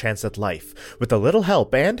another chance at life, with a little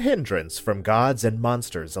help and hindrance from gods and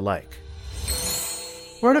monsters alike.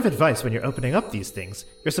 Word of advice when you're opening up these things,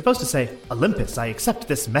 you're supposed to say, "Olympus, I accept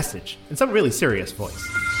this message," in some really serious voice.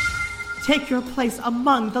 Take your place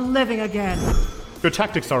among the living again. Your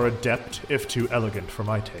tactics are adept, if too elegant for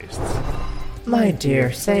my tastes. My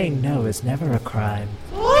dear, saying no is never a crime.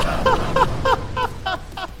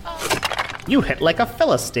 You hit like a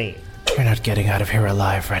Philistine. You're not getting out of here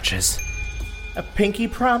alive, wretches. A pinky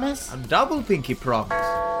promise? A double pinky promise.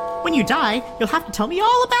 When you die, you'll have to tell me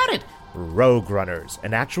all about it. Rogue Runners,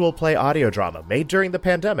 an actual play audio drama made during the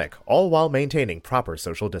pandemic, all while maintaining proper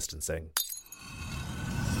social distancing.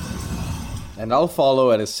 And I'll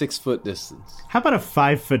follow at a 6-foot distance. How about a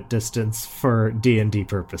 5-foot distance for D&D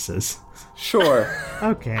purposes? Sure.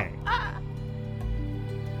 Okay.